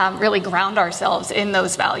really ground ourselves in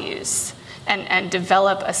those values and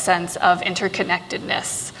develop a sense of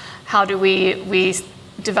interconnectedness? How do we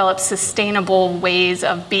develop sustainable ways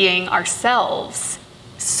of being ourselves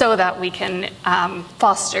so that we can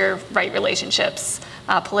foster right relationships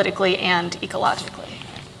politically and ecologically?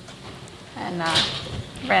 And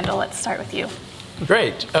Randall, let's start with you.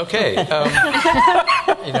 Great. Okay.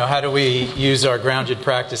 How do we use our grounded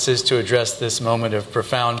practices to address this moment of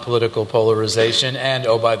profound political polarization and,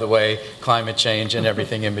 oh, by the way, climate change and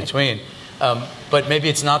everything in between? But maybe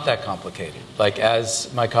it's not that complicated. Like,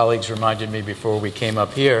 as my colleagues reminded me before we came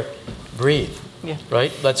up here, breathe. Yeah.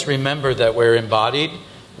 Right? Let's remember that we're embodied.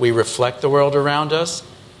 We reflect the world around us.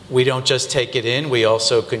 We don't just take it in. We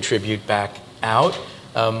also contribute back out.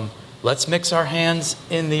 Let's mix our hands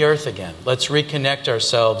in the earth again. Let's reconnect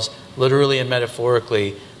ourselves, literally and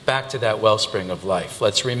metaphorically, back to that wellspring of life.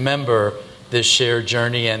 Let's remember this shared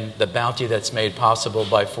journey and the bounty that's made possible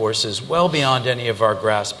by forces well beyond any of our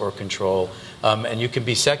grasp or control. And you can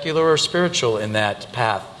be secular or spiritual in that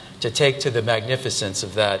path to take to the magnificence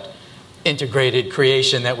of that integrated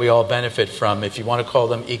creation that we all benefit from. If you want to call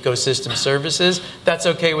them ecosystem services, that's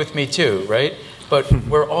okay with me too, right? But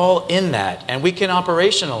we're all in that, and we can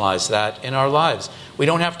operationalize that in our lives. We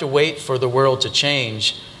don't have to wait for the world to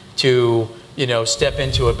change to, step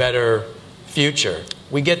into a better future.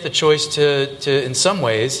 We get the choice to in some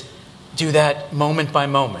ways, do that moment by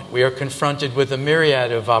moment. We are confronted with a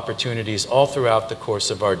myriad of opportunities all throughout the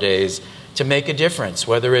course of our days to make a difference,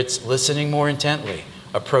 whether it's listening more intently,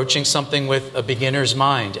 approaching something with a beginner's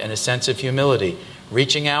mind and a sense of humility,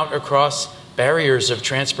 reaching out across barriers of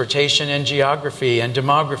transportation and geography and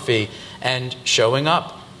demography, and showing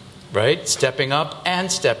up, right? Stepping up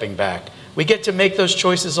and stepping back. We get to make those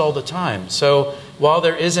choices all the time. So while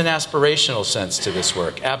there is an aspirational sense to this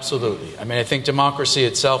work, absolutely. I mean, I think democracy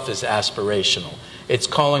itself is aspirational. It's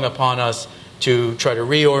calling upon us to try to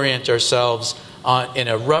reorient ourselves in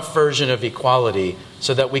a rough version of equality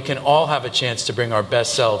so that we can all have a chance to bring our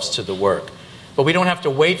best selves to the work. But we don't have to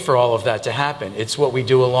wait for all of that to happen. It's what we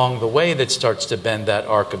do along the way that starts to bend that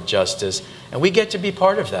arc of justice. And we get to be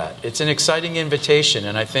part of that. It's an exciting invitation.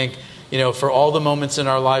 And I think, for all the moments in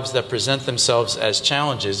our lives that present themselves as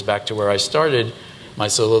challenges, back to where I started my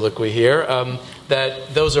soliloquy here,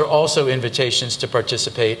 that those are also invitations to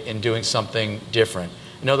participate in doing something different.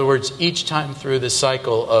 In other words, each time through the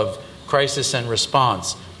cycle of crisis and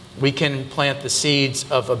response, we can plant the seeds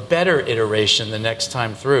of a better iteration the next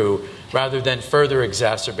time through, rather than further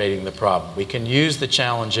exacerbating the problem. We can use the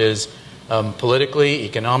challenges politically,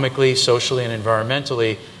 economically, socially, and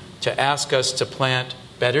environmentally to ask us to plant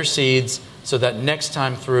better seeds so that next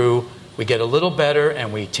time through we get a little better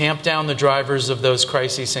and we tamp down the drivers of those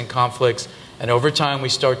crises and conflicts, and over time we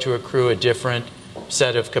start to accrue a different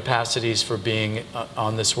set of capacities for being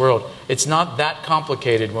on this world. It's not that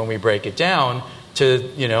complicated when we break it down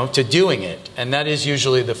to doing it. And that is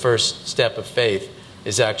usually the first step of faith,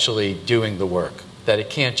 is actually doing the work. That it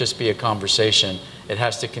can't just be a conversation. It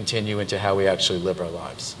has to continue into how we actually live our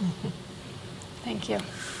lives. Mm-hmm. Thank you.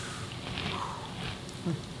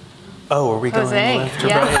 Oh, are we going left or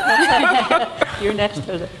right? You're next,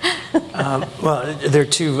 Jose. Well, there are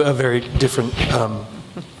two very different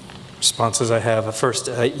responses I have. First,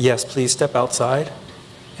 yes, please step outside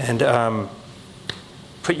and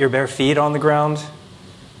put your bare feet on the ground.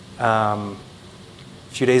 A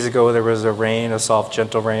few days ago, there was a soft,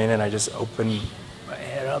 gentle rain, and I just opened my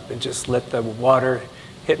head up and just let the water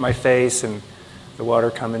hit my face and the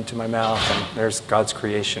water come into my mouth, and there's God's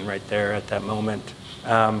creation right there at that moment.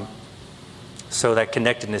 So that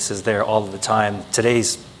connectedness is there all of the time.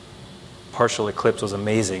 Today's partial eclipse was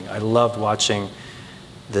amazing. I loved watching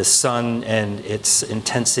the sun and its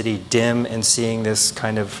intensity dim and seeing this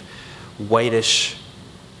kind of whitish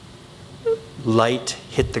light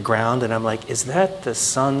hit the ground, and I'm like, is that the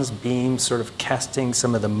sun's beams sort of casting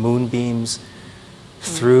some of the moonbeams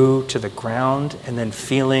through to the ground, and then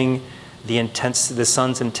feeling the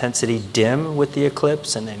sun's intensity dim with the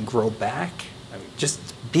eclipse and then grow back? I mean, just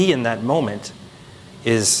be in that moment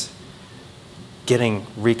is getting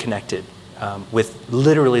reconnected with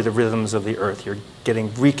literally the rhythms of the earth. You're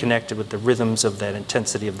getting reconnected with the rhythms of that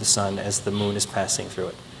intensity of the sun as the moon is passing through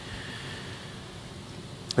it.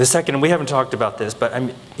 The second, and we haven't talked about this, but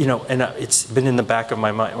it's been in the back of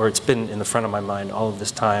my mind, or it's been in the front of my mind all of this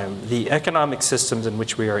time. The economic systems in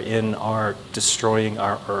which we are in are destroying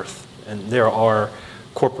our earth. And there are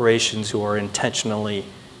corporations who are intentionally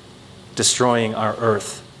destroying our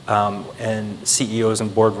earth, and CEOs and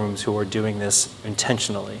boardrooms who are doing this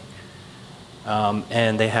intentionally.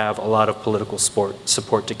 And they have a lot of political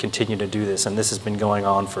support to continue to do this. And this has been going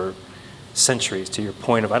on for centuries, to your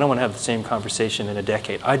point of, I don't want to have the same conversation in a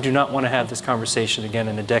decade. I do not want to have this conversation again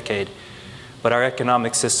in a decade. But our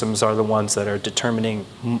economic systems are the ones that are determining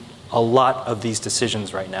a lot of these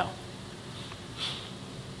decisions right now.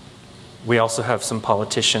 We also have some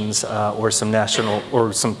politicians or some national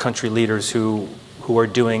or some country leaders who are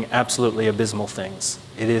doing absolutely abysmal things.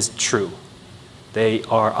 It is true. They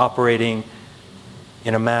are operating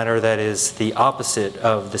in a manner that is the opposite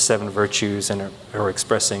of the 7 virtues and are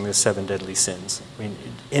expressing the 7 deadly sins. I mean,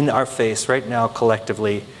 in our face right now,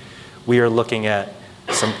 collectively, we are looking at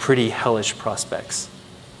some pretty hellish prospects.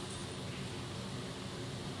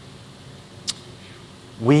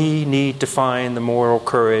 We need to find the moral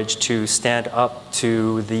courage to stand up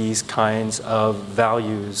to these kinds of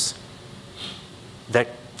values that,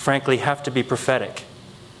 frankly, have to be prophetic.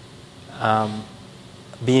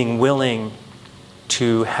 Being willing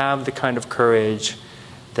to have the kind of courage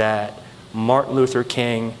that Martin Luther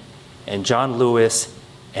King and John Lewis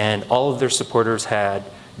and all of their supporters had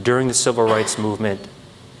during the Civil Rights Movement,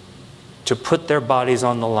 to put their bodies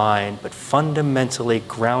on the line, but fundamentally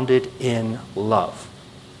grounded in love.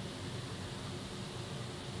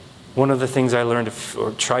 One of the things I learned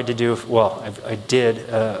or tried to do, I did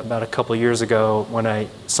about a couple years ago when I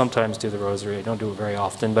sometimes do the rosary. I don't do it very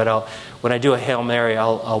often, but when I do a Hail Mary,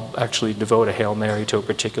 I'll actually devote a Hail Mary to a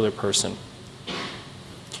particular person.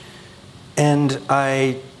 And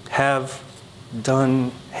I have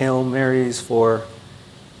done Hail Marys for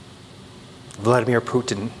Vladimir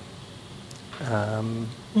Putin,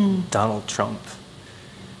 Donald Trump,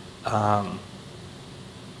 some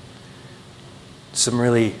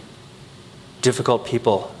really difficult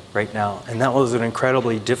people right now. And that was an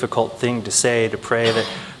incredibly difficult thing to say, to pray that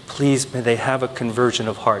please may they have a conversion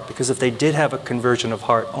of heart. Because if they did have a conversion of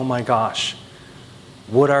heart, oh my gosh,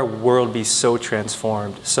 would our world be so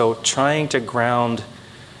transformed? So trying to ground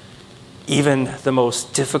even the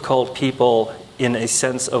most difficult people in a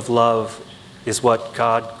sense of love is what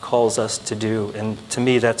God calls us to do. And to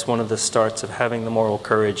me, that's one of the starts of having the moral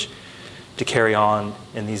courage to carry on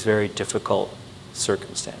in these very difficult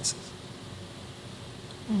circumstances.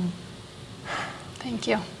 Thank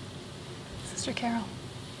you. Sister Carol.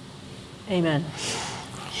 Amen.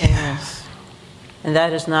 Amen. And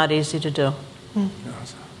that is not easy to do. I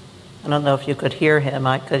don't know if you could hear him.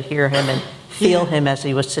 I could hear him and feel him as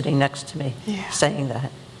he was sitting next to me saying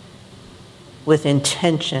that. With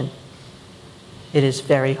intention, it is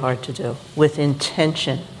very hard to do. With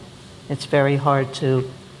intention, it's very hard to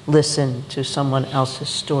listen to someone else's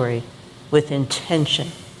story. With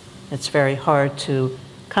intention, it's very hard to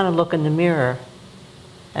kind of look in the mirror.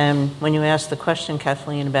 And when you ask the question,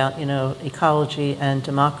 Kathleen, about, ecology and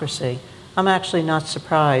democracy, I'm actually not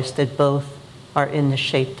surprised that both are in the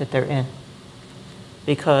shape that they're in.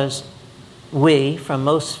 Because we, from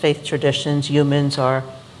most faith traditions, humans are,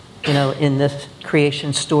 in the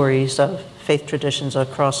creation stories of faith traditions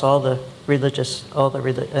across all the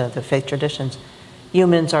the faith traditions,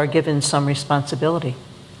 humans are given some responsibility.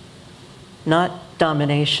 Not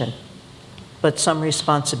domination, but some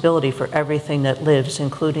responsibility for everything that lives,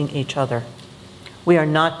 including each other. We are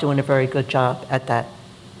not doing a very good job at that,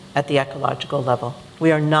 at the ecological level.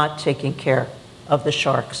 We are not taking care of the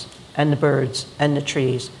sharks and the birds and the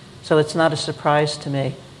trees. So it's not a surprise to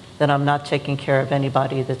me that I'm not taking care of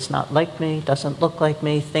anybody that's not like me, doesn't look like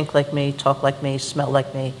me, think like me, talk like me, smell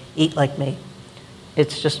like me, eat like me.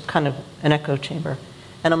 It's just kind of an echo chamber.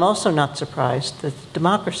 And I'm also not surprised that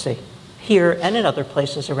democracy, here and in other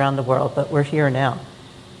places around the world, but we're here now.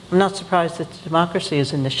 I'm not surprised that the democracy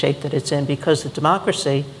is in the shape that it's in, because the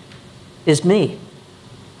democracy is me.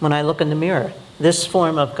 When I look in the mirror, this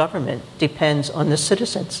form of government depends on the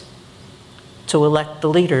citizens to elect the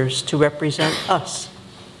leaders to represent us.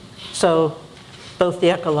 So both the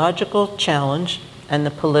ecological challenge and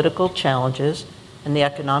the political challenges and the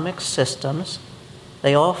economic systems,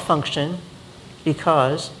 they all function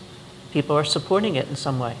because people are supporting it in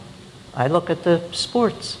some way. I look at the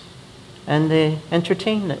sports and the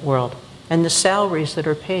entertainment world and the salaries that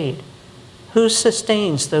are paid. Who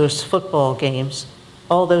sustains those football games?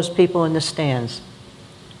 All those people in the stands.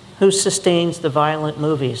 Who sustains the violent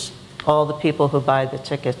movies? All the people who buy the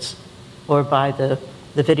tickets or buy the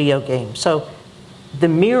video game. So the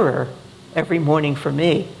mirror every morning for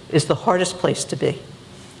me is the hardest place to be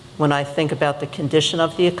when I think about the condition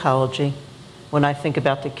of the ecology, when I think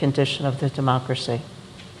about the condition of the democracy.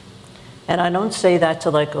 And I don't say that to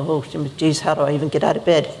like, oh, geez, how do I even get out of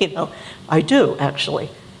bed? You know, I do actually,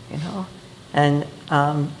 you know. And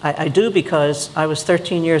I do because I was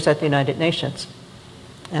 13 years at the United Nations.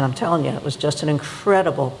 And I'm telling you, it was just an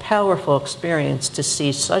incredible, powerful experience to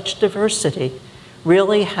see such diversity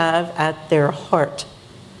really have at their heart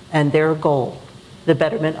and their goal the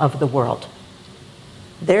betterment of the world.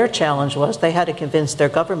 Their challenge was they had to convince their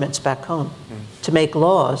governments back home to make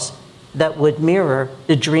laws that would mirror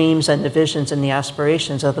the dreams and the visions and the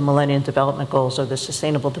aspirations of the Millennium Development Goals or the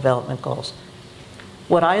Sustainable Development Goals.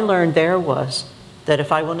 What I learned there was that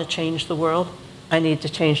if I want to change the world, I need to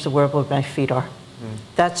change the world where my feet are.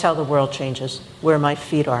 That's how the world changes, where my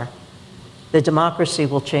feet are. The democracy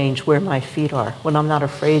will change where my feet are, when I'm not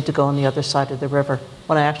afraid to go on the other side of the river,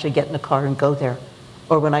 when I actually get in the car and go there,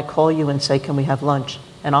 or when I call you and say, can we have lunch?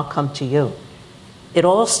 And I'll come to you. It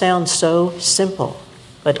all sounds so simple,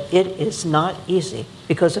 but it is not easy,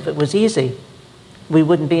 because if it was easy, we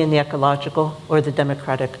wouldn't be in the ecological or the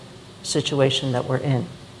democratic situation that we're in,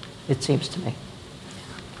 it seems to me.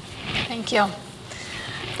 Thank you.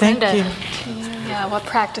 Thank you. Yeah, what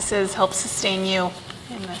practices help sustain you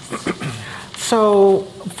in this? So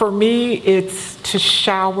for me, it's to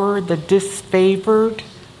shower the disfavored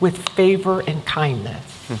with favor and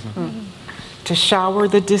kindness. Mm-hmm. To shower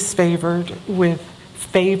the disfavored with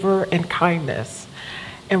favor and kindness.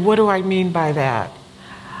 And what do I mean by that?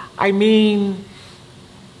 I mean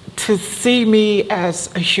to see me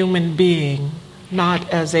as a human being, not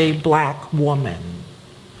as a black woman.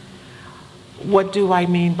 What do I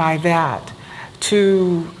mean by that?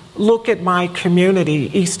 To look at my community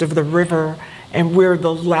east of the river, and we're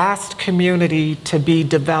the last community to be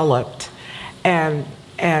developed, and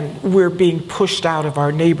we're being pushed out of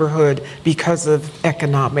our neighborhood because of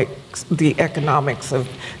the economics of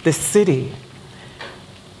the city.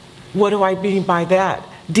 What do I mean by that?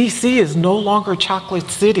 DC is no longer Chocolate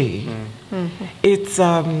City. Mm-hmm. It's,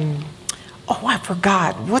 I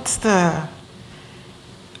forgot. What's the,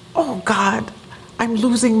 oh God, I'm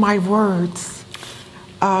losing my words.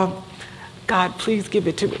 God, please give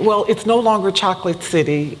it to me. Well, it's no longer Chocolate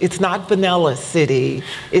City. It's not Vanilla City.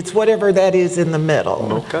 It's whatever that is in the middle.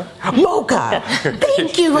 Mocha? Mocha.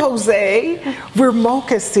 Thank you, Jose. We're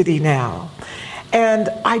Mocha City now. And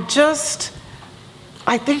I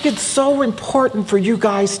think it's so important for you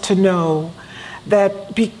guys to know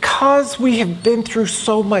that because we have been through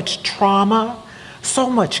so much trauma, so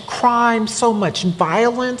much crime, so much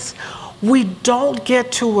violence, we don't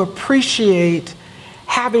get to appreciate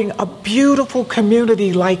having a beautiful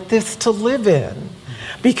community like this to live in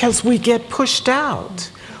because we get pushed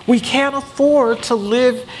out. We can't afford to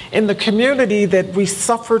live in the community that we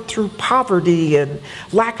suffered through poverty and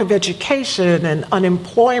lack of education and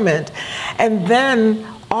unemployment. And then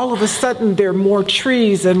all of a sudden there are more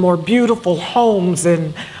trees and more beautiful homes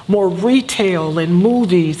and more retail and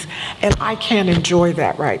movies, and I can't enjoy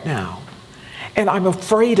that right now. And I'm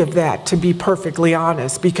afraid of that, to be perfectly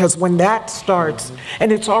honest, because when that starts, and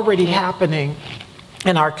it's already happening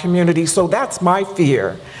in our community, so that's my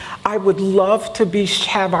fear. I would love to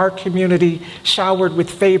have our community showered with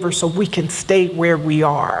favor so we can stay where we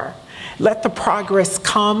are. Let the progress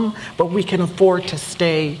come, but we can afford to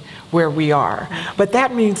stay where we are. But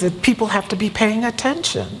that means that people have to be paying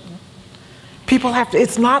attention. People have to,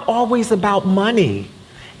 it's not always about money.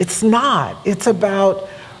 It's not. It's about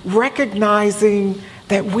recognizing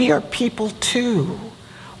that we are people too.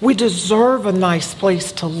 We deserve a nice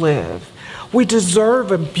place to live. We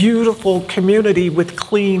deserve a beautiful community with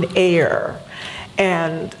clean air.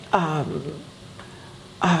 And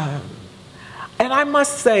I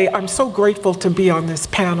must say, I'm so grateful to be on this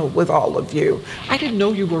panel with all of you. I didn't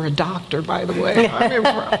know you were a doctor, by the way. I'm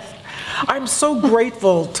impressed. I'm so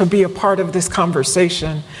grateful to be a part of this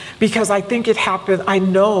conversation because I think it happened, I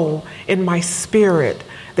know in my spirit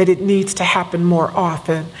that it needs to happen more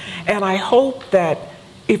often. And I hope that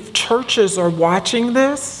if churches are watching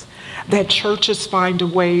this, that churches find a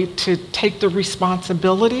way to take the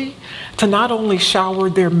responsibility to not only shower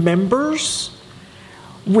their members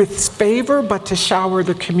with favor, but to shower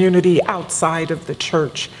the community outside of the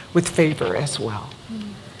church with favor as well.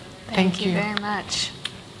 Thank you very much.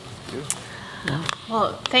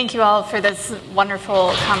 Well, thank you all for this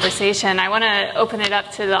wonderful conversation. I want to open it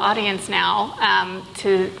up to the audience now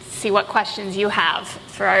to see what questions you have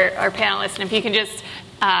for our panelists. And if you can just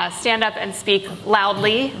stand up and speak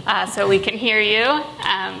loudly so we can hear you.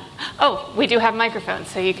 Oh, we do have microphones,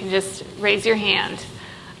 so you can just raise your hand.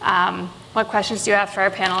 What questions do you have for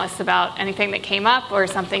our panelists about anything that came up or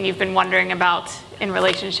something you've been wondering about in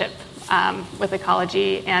relationship with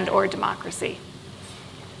ecology and or democracy?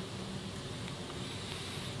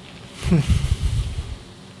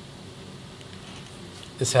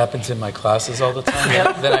 This happens in my classes all the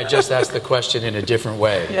time. Then I just ask the question in a different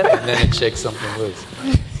way, and then it shakes something loose.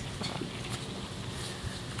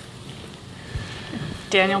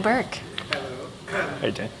 Daniel Burke. Hello.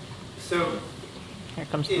 Hey, Dan. So, here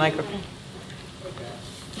comes the microphone.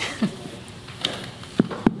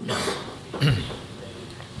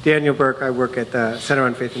 Daniel Burke, I work at the Center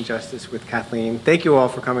on Faith and Justice with Kathleen. Thank you all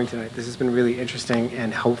for coming tonight. This has been really interesting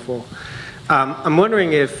and helpful. I'm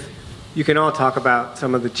wondering if you can all talk about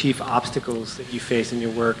some of the chief obstacles that you face in your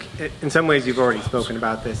work. In some ways, you've already spoken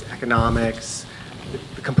about this: economics,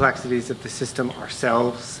 the complexities of the system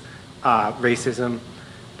ourselves, racism.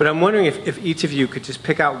 But I'm wondering if each of you could just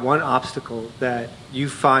pick out one obstacle that you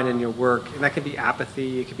find in your work, and that could be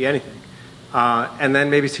apathy, it could be anything, and then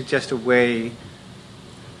maybe suggest a way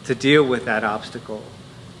to deal with that obstacle.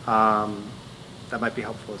 That might be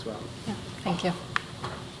helpful as well. Yeah, thank you.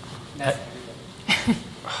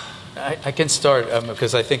 I can start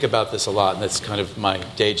because I think about this a lot, and that's kind of my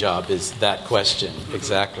day job, is that question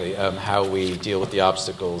exactly, how we deal with the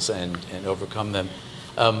obstacles and overcome them.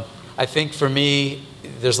 I think for me,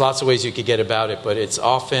 there's lots of ways you could get about it, but it's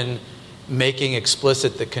often making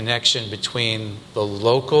explicit the connection between the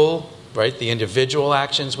local, right, the individual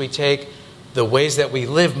actions we take, the ways that we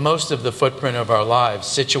live most of the footprint of our lives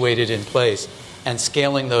situated in place, and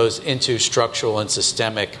scaling those into structural and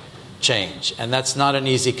systemic change. And that's not an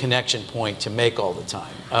easy connection point to make all the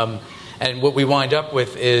time. And what we wind up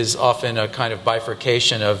with is often a kind of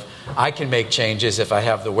bifurcation of, I can make changes if I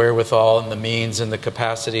have the wherewithal and the means and the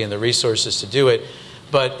capacity and the resources to do it,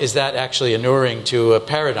 but is that actually inuring to a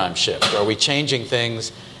paradigm shift? Are we changing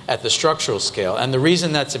things at the structural scale? And the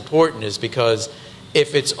reason that's important is because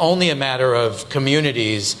if it's only a matter of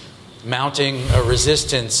communities mounting a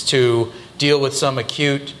resistance to deal with some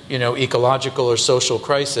acute, ecological or social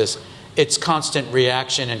crisis, it's constant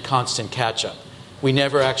reaction and constant catch-up. We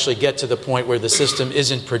never actually get to the point where the system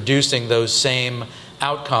isn't producing those same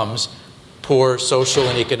outcomes, poor social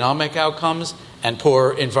and economic outcomes, and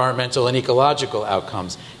poor environmental and ecological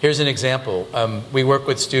outcomes. Here's an example. We work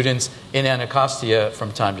with students in Anacostia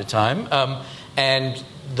from time to time, and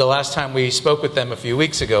the last time we spoke with them a few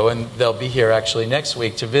weeks ago, and they'll be here actually next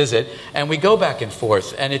week to visit, and we go back and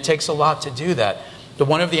forth, and it takes a lot to do that.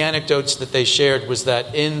 One of the anecdotes that they shared was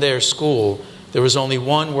that in their school, there was only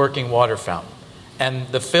one working water fountain, and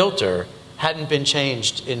the filter hadn't been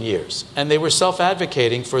changed in years. And they were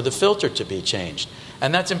self-advocating for the filter to be changed.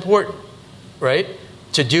 And that's important, right?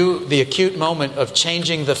 To do the acute moment of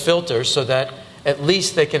changing the filter so that at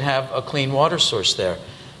least they can have a clean water source there.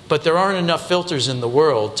 But there aren't enough filters in the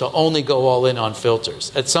world to only go all in on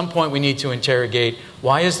filters. At some point, we need to interrogate,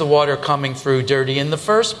 why is the water coming through dirty in the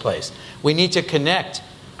first place? We need to connect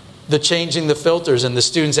the changing the filters and the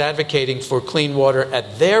students advocating for clean water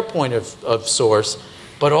at their point of source,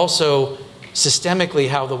 but also systemically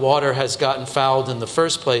how the water has gotten fouled in the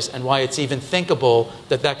first place and why it's even thinkable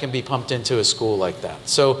that that can be pumped into a school like that.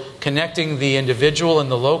 So connecting the individual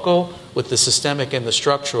and the local with the systemic and the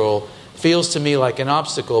structural feels to me like an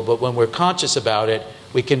obstacle, but when we're conscious about it,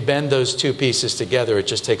 we can bend those two pieces together. It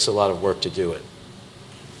just takes a lot of work to do it.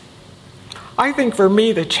 I think for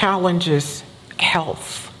me, the challenge is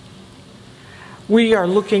health. We are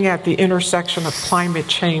looking at the intersection of climate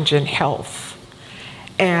change and health.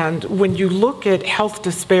 And when you look at health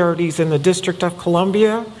disparities in the District of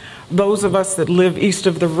Columbia, those of us that live east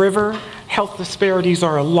of the river, health disparities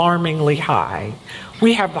are alarmingly high.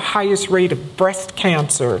 We have the highest rate of breast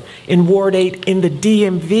cancer in Ward 8 in the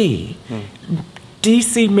DMV,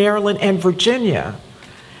 DC, Maryland, and Virginia.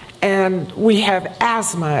 And we have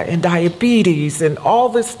asthma and diabetes and all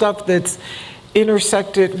this stuff that's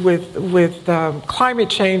intersected with climate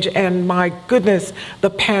change. And my goodness, the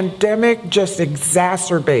pandemic just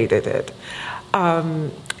exacerbated it.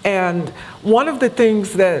 And one of the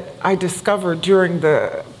things that I discovered during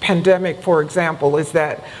the pandemic, for example, is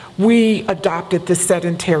that we adopted the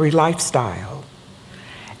sedentary lifestyle,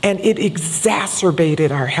 and it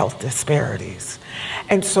exacerbated our health disparities.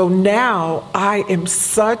 And so now I am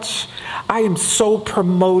so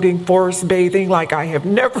promoting forest bathing like I have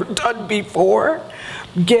never done before,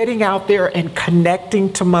 getting out there and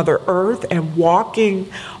connecting to Mother Earth and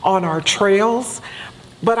walking on our trails.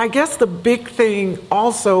 But I guess the big thing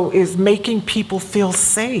also is making people feel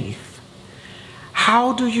safe.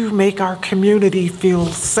 How do you make our community feel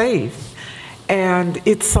safe? And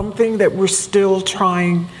it's something that we're still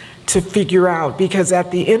trying to figure out, because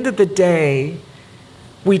at the end of the day,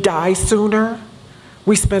 we die sooner,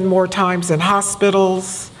 we spend more times in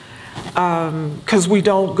hospitals, because we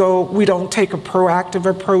don't take a proactive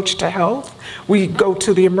approach to health. We go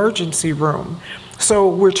to the emergency room. So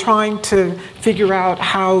we're trying to figure out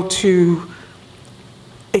how to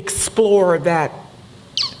explore that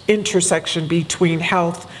intersection between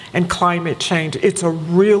health and climate change. It's a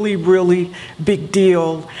really, really big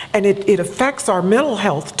deal, and it affects our mental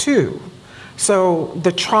health too. So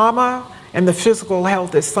the trauma and the physical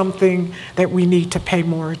health is something that we need to pay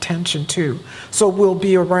more attention to. So we'll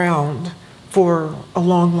be around for a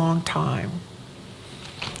long, long time.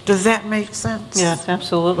 Does that make sense? Yes,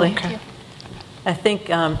 absolutely. Okay. I think,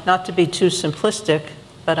 not to be too simplistic,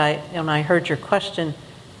 but when I heard your question,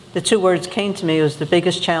 the two words came to me was the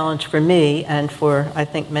biggest challenge for me and for, I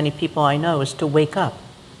think, many people I know, is to wake up.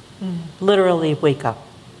 Literally wake up.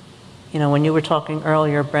 You know, when you were talking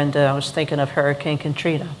earlier, Brenda, I was thinking of Hurricane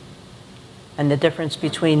Katrina and the difference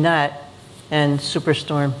between that and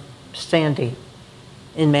Superstorm Sandy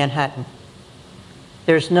in Manhattan.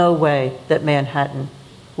 There's no way that Manhattan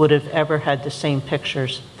would have ever had the same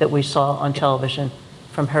pictures that we saw on television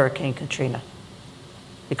from Hurricane Katrina,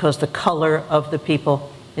 because the color of the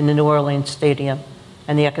people in the New Orleans Stadium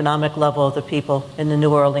and the economic level of the people in the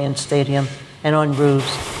New Orleans Stadium and on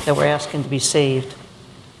roofs that were asking to be saved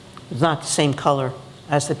was not the same color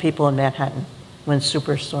as the people in Manhattan when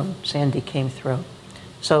Superstorm Sandy came through.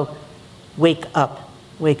 So wake up,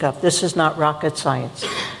 wake up. This is not rocket science.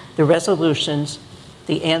 The resolutions,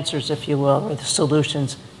 the answers, if you will, or the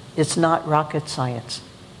solutions, it's not rocket science.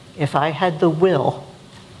 If I had the will,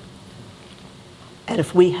 and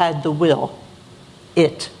if we had the will,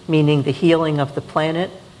 it, meaning the healing of the planet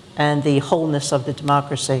and the wholeness of the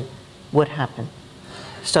democracy, would happen.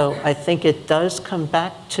 So I think it does come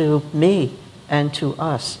back to me and to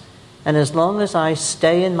us. And as long as I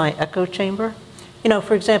stay in my echo chamber, you know,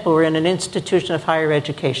 for example, we're in an institution of higher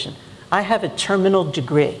education. I have a terminal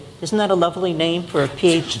degree. Isn't that a lovely name for a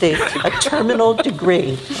Ph.D.? A terminal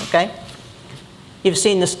degree, okay? You've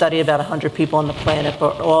seen the study about 100 people on the planet,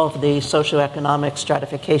 but all of the socioeconomic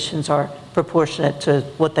stratifications are proportionate to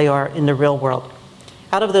what they are in the real world.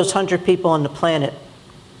 Out of those 100 people on the planet,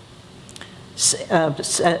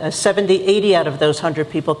 70, 80 out of those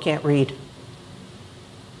 100 people can't read.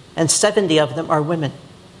 And 70 of them are women.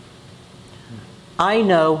 I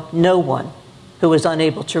know no one who is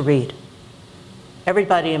unable to read.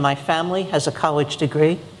 Everybody in my family has a college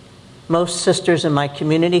degree. Most sisters in my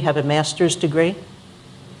community have a master's degree.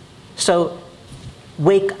 So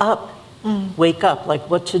wake up. Wake up. Like,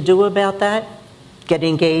 what to do about that? Get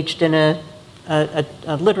engaged in a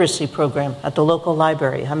literacy program at the local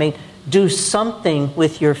library. I mean, do something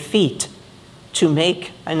with your feet to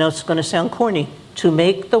make, I know it's going to sound corny, to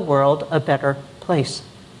make the world a better place.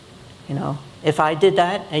 You know, if I did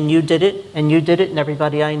that and you did it and you did it and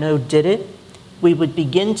everybody I know did it, we would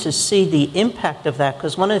begin to see the impact of that.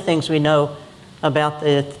 Because one of the things we know about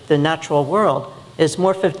the natural world is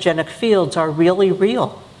morphogenic fields are really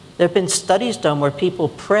real. There have been studies done where people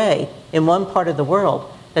pray in one part of the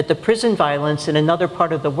world that the prison violence in another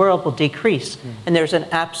part of the world will decrease. And there's an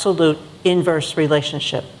absolute inverse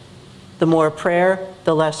relationship. The more prayer,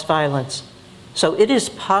 the less violence. So it is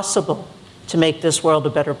possible to make this world a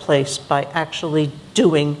better place by actually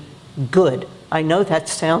doing good. I know that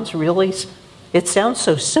sounds really, it sounds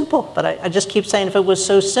so simple, but I just keep saying if it was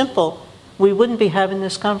so simple, we wouldn't be having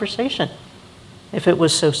this conversation if it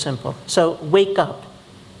was so simple. So wake up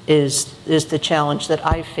is the challenge that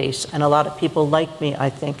I face, and a lot of people like me, I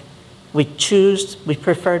think. We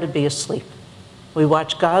prefer to be asleep. We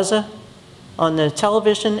watch Gaza on the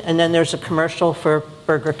television, and then there's a commercial for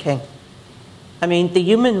Burger King. I mean, the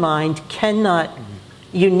human mind cannot,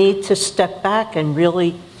 you need to step back and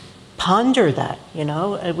really ponder that, you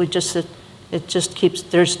know? It just keeps,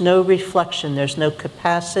 there's no reflection, there's no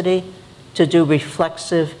capacity to do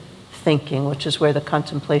reflexive thinking, which is where the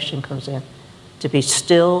contemplation comes in. To be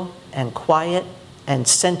still and quiet and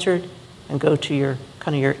centered and go to your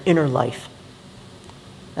kind of your inner life.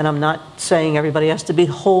 And I'm not saying everybody has to be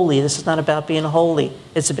holy. This is not about being holy.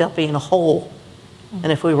 It's about being whole.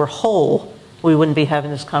 And if we were whole, we wouldn't be having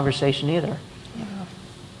this conversation either.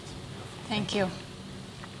 Thank you.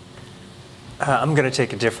 I'm going to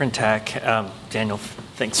take a different tack. Daniel,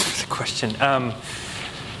 thanks for the question.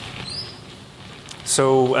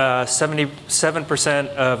 So 77%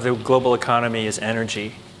 of the global economy is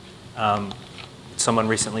energy. Someone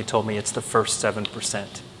recently told me it's the first 7%.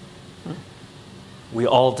 We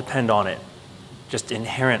all depend on it, just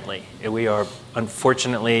inherently. We are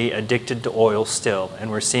unfortunately addicted to oil still. And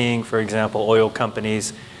we're seeing, for example, oil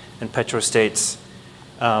companies and petrostates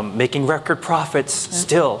making record profits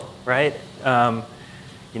still, right?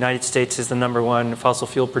 United States is the #1 fossil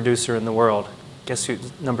fuel producer in the world. Guess who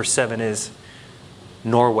number 7 is?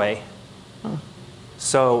 Norway.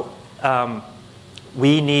 So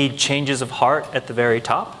we need changes of heart at the very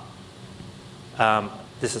top.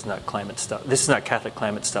 This is not climate stuff. This is not Catholic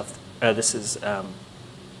climate stuff. This is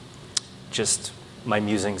just my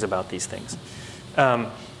musings about these things.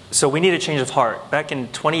 So we need a change of heart. Back in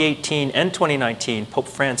 2018 and 2019, Pope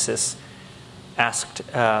Francis asked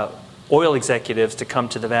oil executives to come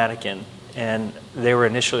to the Vatican. And they were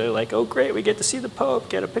initially like, oh, great, we get to see the Pope,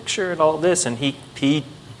 get a picture and all this. And he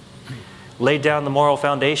laid down the moral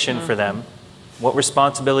foundation for them. What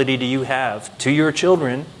responsibility do you have to your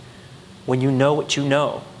children when you know what you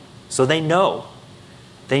know? So they know.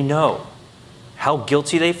 They know. How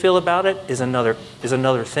guilty they feel about it is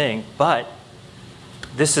another thing. But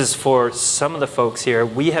this is for some of the folks here.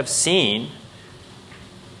 We have seen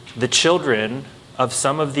the children of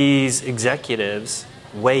some of these executives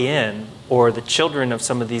weigh in, or the children of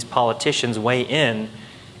some of these politicians weigh in,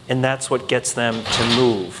 and that's what gets them to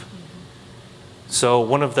move. So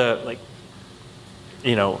one of the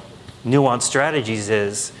nuanced strategies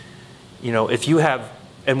is, if you have,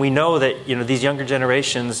 and we know that these younger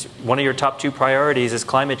generations, one of your top 2 priorities is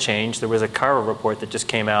climate change. There was a Cairo report that just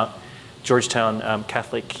came out, Georgetown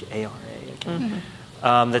Catholic ARA,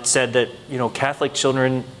 that said that Catholic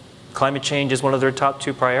children, climate change is one of their top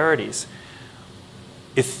 2 priorities.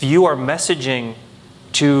 If you are messaging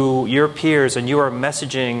to your peers and you are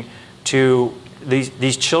messaging to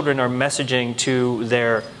these children are messaging to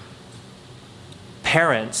their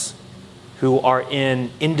parents who are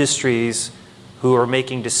in industries who are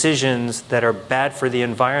making decisions that are bad for the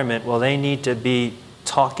environment, well, they need to be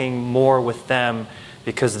talking more with them,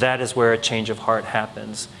 because that is where a change of heart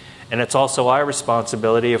happens. And it's also our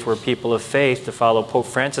responsibility, if we're people of faith, to follow Pope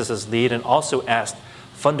Francis's lead and also ask,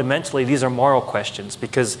 fundamentally, these are moral questions,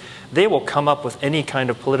 because they will come up with any kind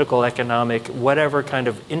of political, economic, whatever kind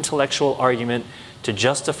of intellectual argument to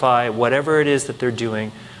justify whatever it is that they're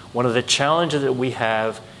doing. One of the challenges that we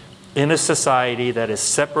have in a society that is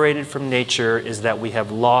separated from nature is that we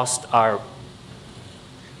have lost our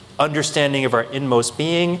understanding of our inmost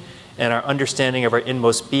being, and our understanding of our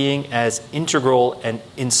inmost being as integral and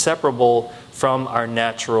inseparable from our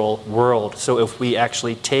natural world. So if we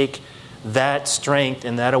actually take that strength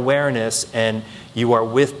and that awareness, and you are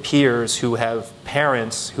with peers who have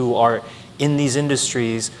parents who are in these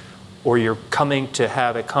industries, or you're coming to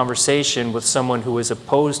have a conversation with someone who is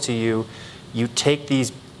opposed to you, you take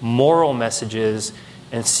these moral messages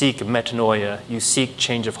and seek metanoia. You seek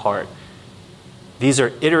change of heart. These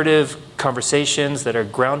are iterative conversations that are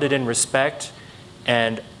grounded in respect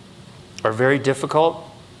and are very difficult,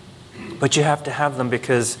 but you have to have them,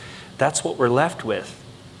 because that's what we're left with.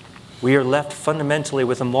 We are left fundamentally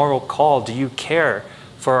with a moral call. Do you care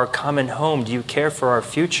for our common home? Do you care for our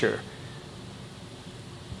future?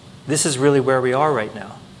 This is really where we are right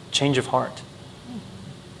now. Change of heart.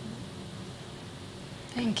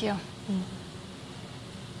 Thank you.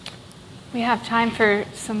 We have time for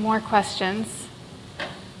some more questions.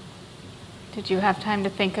 Did you have time to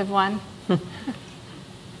think of one?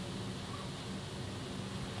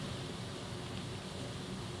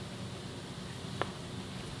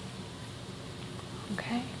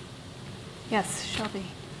 Okay. Yes, Shelby.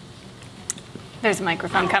 There's a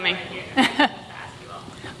microphone coming.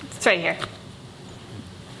 It's right here.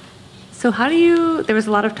 So there was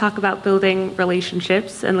a lot of talk about building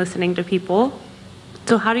relationships and listening to people.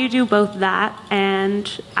 So how do you do both that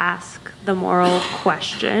and ask the moral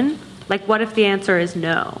question? Like, what if the answer is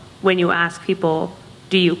no? When you ask people,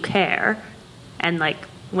 do you care? And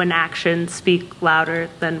when actions speak louder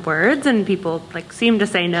than words and people seem to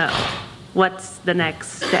say no, what's the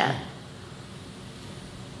next step?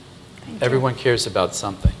 Everyone cares about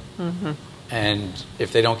something. Mm-hmm. And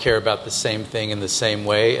if they don't care about the same thing in the same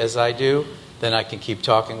way as I do, then I can keep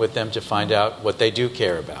talking with them to find out what they do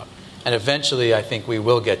care about. And eventually, I think we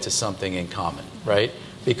will get to something in common, right?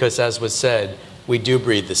 Because as was said, we do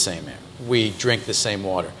breathe the same air. We drink the same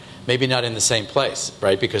water. Maybe not in the same place,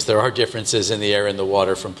 right? Because there are differences in the air and the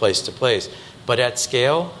water from place to place. But at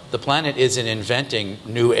scale, the planet isn't inventing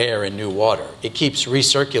new air and new water. It keeps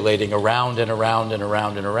recirculating around and around and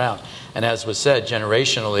around and around. And as was said,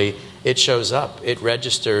 generationally, it shows up. It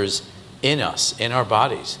registers in us, in our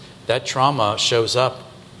bodies. That trauma shows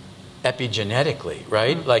up epigenetically,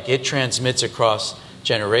 right? Like it transmits across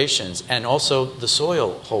generations. And also the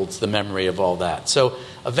soil holds the memory of all that. So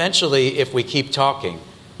eventually, if we keep talking,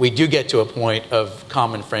 we do get to a point of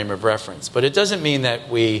common frame of reference. But it doesn't mean that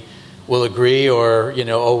we will agree or,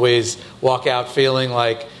 always walk out feeling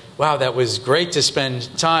like, wow, that was great to spend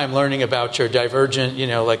time learning about your divergent,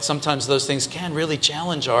 like sometimes those things can really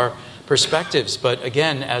challenge our perspectives. But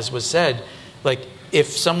again, as was said, like if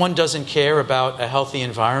someone doesn't care about a healthy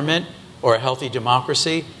environment or a healthy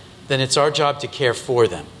democracy, then it's our job to care for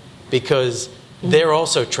them, because they're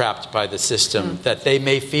also trapped by the system that they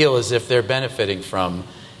may feel as if they're benefiting from.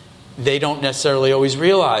 They don't necessarily always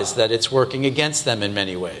realize that it's working against them in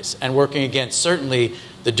many ways, and working against certainly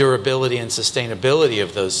the durability and sustainability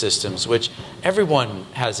of those systems, which everyone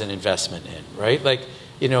has an investment in, right? Like,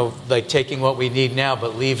 like taking what we need now,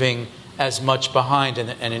 but leaving as much behind and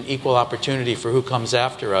an equal opportunity for who comes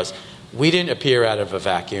after us. We didn't appear out of a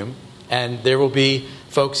vacuum, and there will be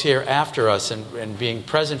folks here after us, and being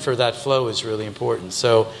present for that flow is really important.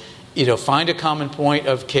 So, find a common point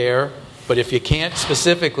of care. But if you can't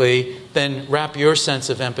specifically, then wrap your sense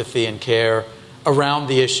of empathy and care around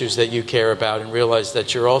the issues that you care about, and realize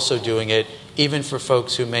that you're also doing it even for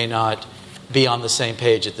folks who may not be on the same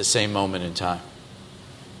page at the same moment in time.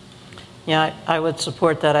 Yeah, I would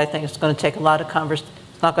support that. I think it's going to take a lot of conversation.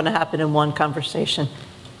 It's not going to happen in one conversation.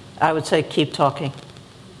 I would say keep talking.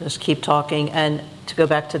 Just keep talking. And to go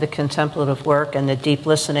back to the contemplative work and the deep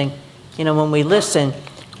listening, when we listen,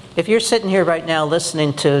 if you're sitting here right now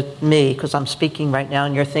listening to me, because I'm speaking right now,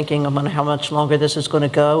 and you're thinking, I wonder how much longer this is going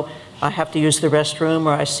to go, I have to use the restroom,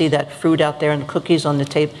 or I see that fruit out there and the cookies on the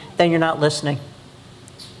table, then you're not listening.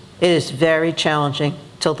 It is very challenging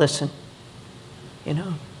to listen,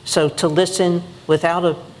 So to listen without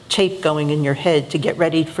a tape going in your head to get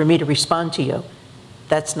ready for me to respond to you,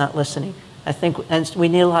 that's not listening. I think, and we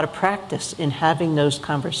need a lot of practice in having those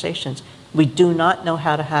conversations. We do not know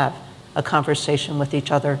how to have a conversation with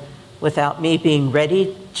each other without me being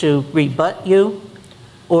ready to rebut you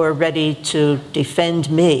or ready to defend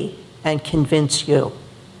me and convince you.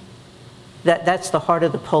 That's the heart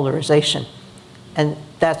of the polarization, and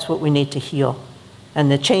that's what we need to heal.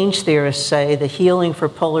 And the change theorists say the healing for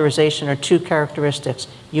polarization are two characteristics: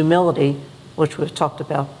 humility, which we've talked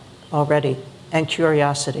about already, and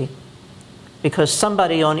curiosity. Because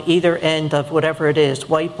somebody on either end of whatever it is,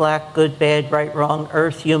 white, black, good, bad, right, wrong,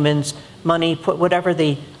 earth, humans, money, whatever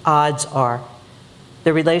the odds are,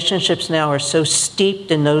 the relationships now are so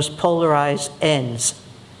steeped in those polarized ends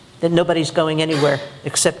that nobody's going anywhere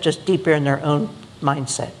except just deeper in their own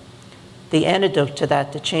mindset. The antidote to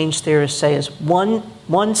that, the change theorists say, is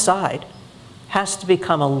one side has to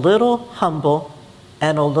become a little humble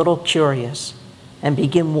and a little curious and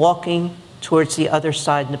begin walking towards the other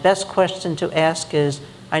side. And the best question to ask is,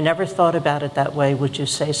 I never thought about it that way. Would you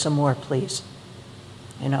say some more, please?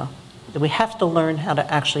 We have to learn how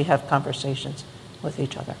to actually have conversations with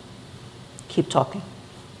each other. Keep talking.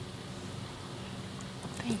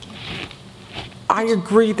 Thank you. I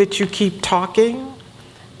agree that you keep talking,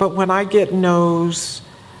 but when I get no's,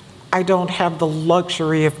 I don't have the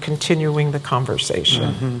luxury of continuing the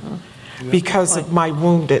conversation because of my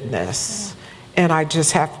woundedness. And I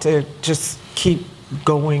just have to just keep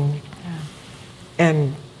going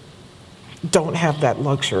and don't have that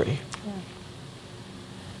luxury.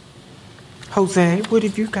 Jose, what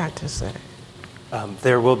have you got to say?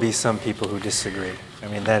 There will be some people who disagree. I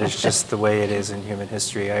mean, that is just the way it is in human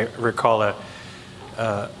history. I recall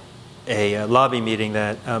a lobby meeting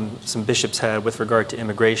that some bishops had with regard to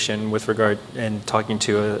immigration, and talking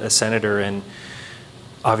to a senator, and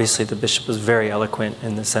obviously the bishop was very eloquent,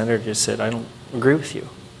 and the senator just said, I don't agree with you.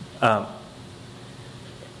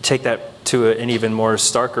 Take that to an even more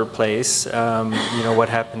starker place, what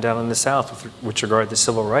happened down in the South with regard to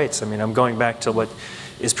civil rights. I mean, I'm going back to what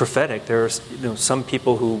is prophetic. There are some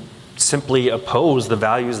people who simply oppose the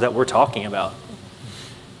values that we're talking about.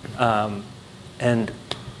 And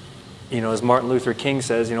as Martin Luther King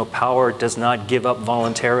says, power does not give up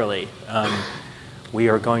voluntarily. We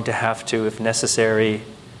are going to have to, if necessary,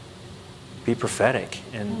 be prophetic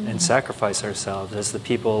and sacrifice ourselves as the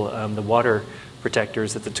people, the water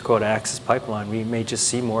protectors at the Dakota Access Pipeline. We may just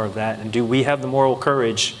see more of that. And do we have the moral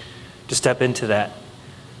courage to step into that?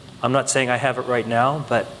 I'm not saying I have it right now,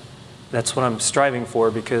 but that's what I'm striving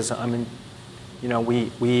for, because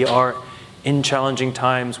we are in challenging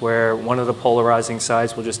times where one of the polarizing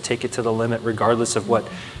sides will just take it to the limit regardless of what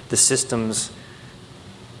the systems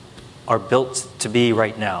are built to be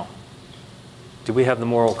right now. Do we have the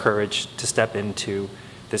moral courage to step into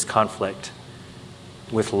this conflict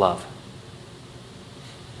with love?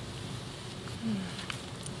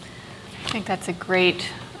 I think that's a great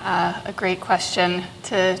question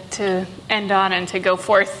to end on and to go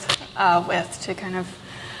forth with, to kind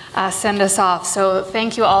of send us off. So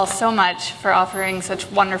thank you all so much for offering such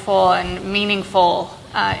wonderful and meaningful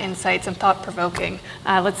insights and thought-provoking.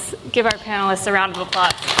 Let's give our panelists a round of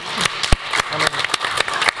applause.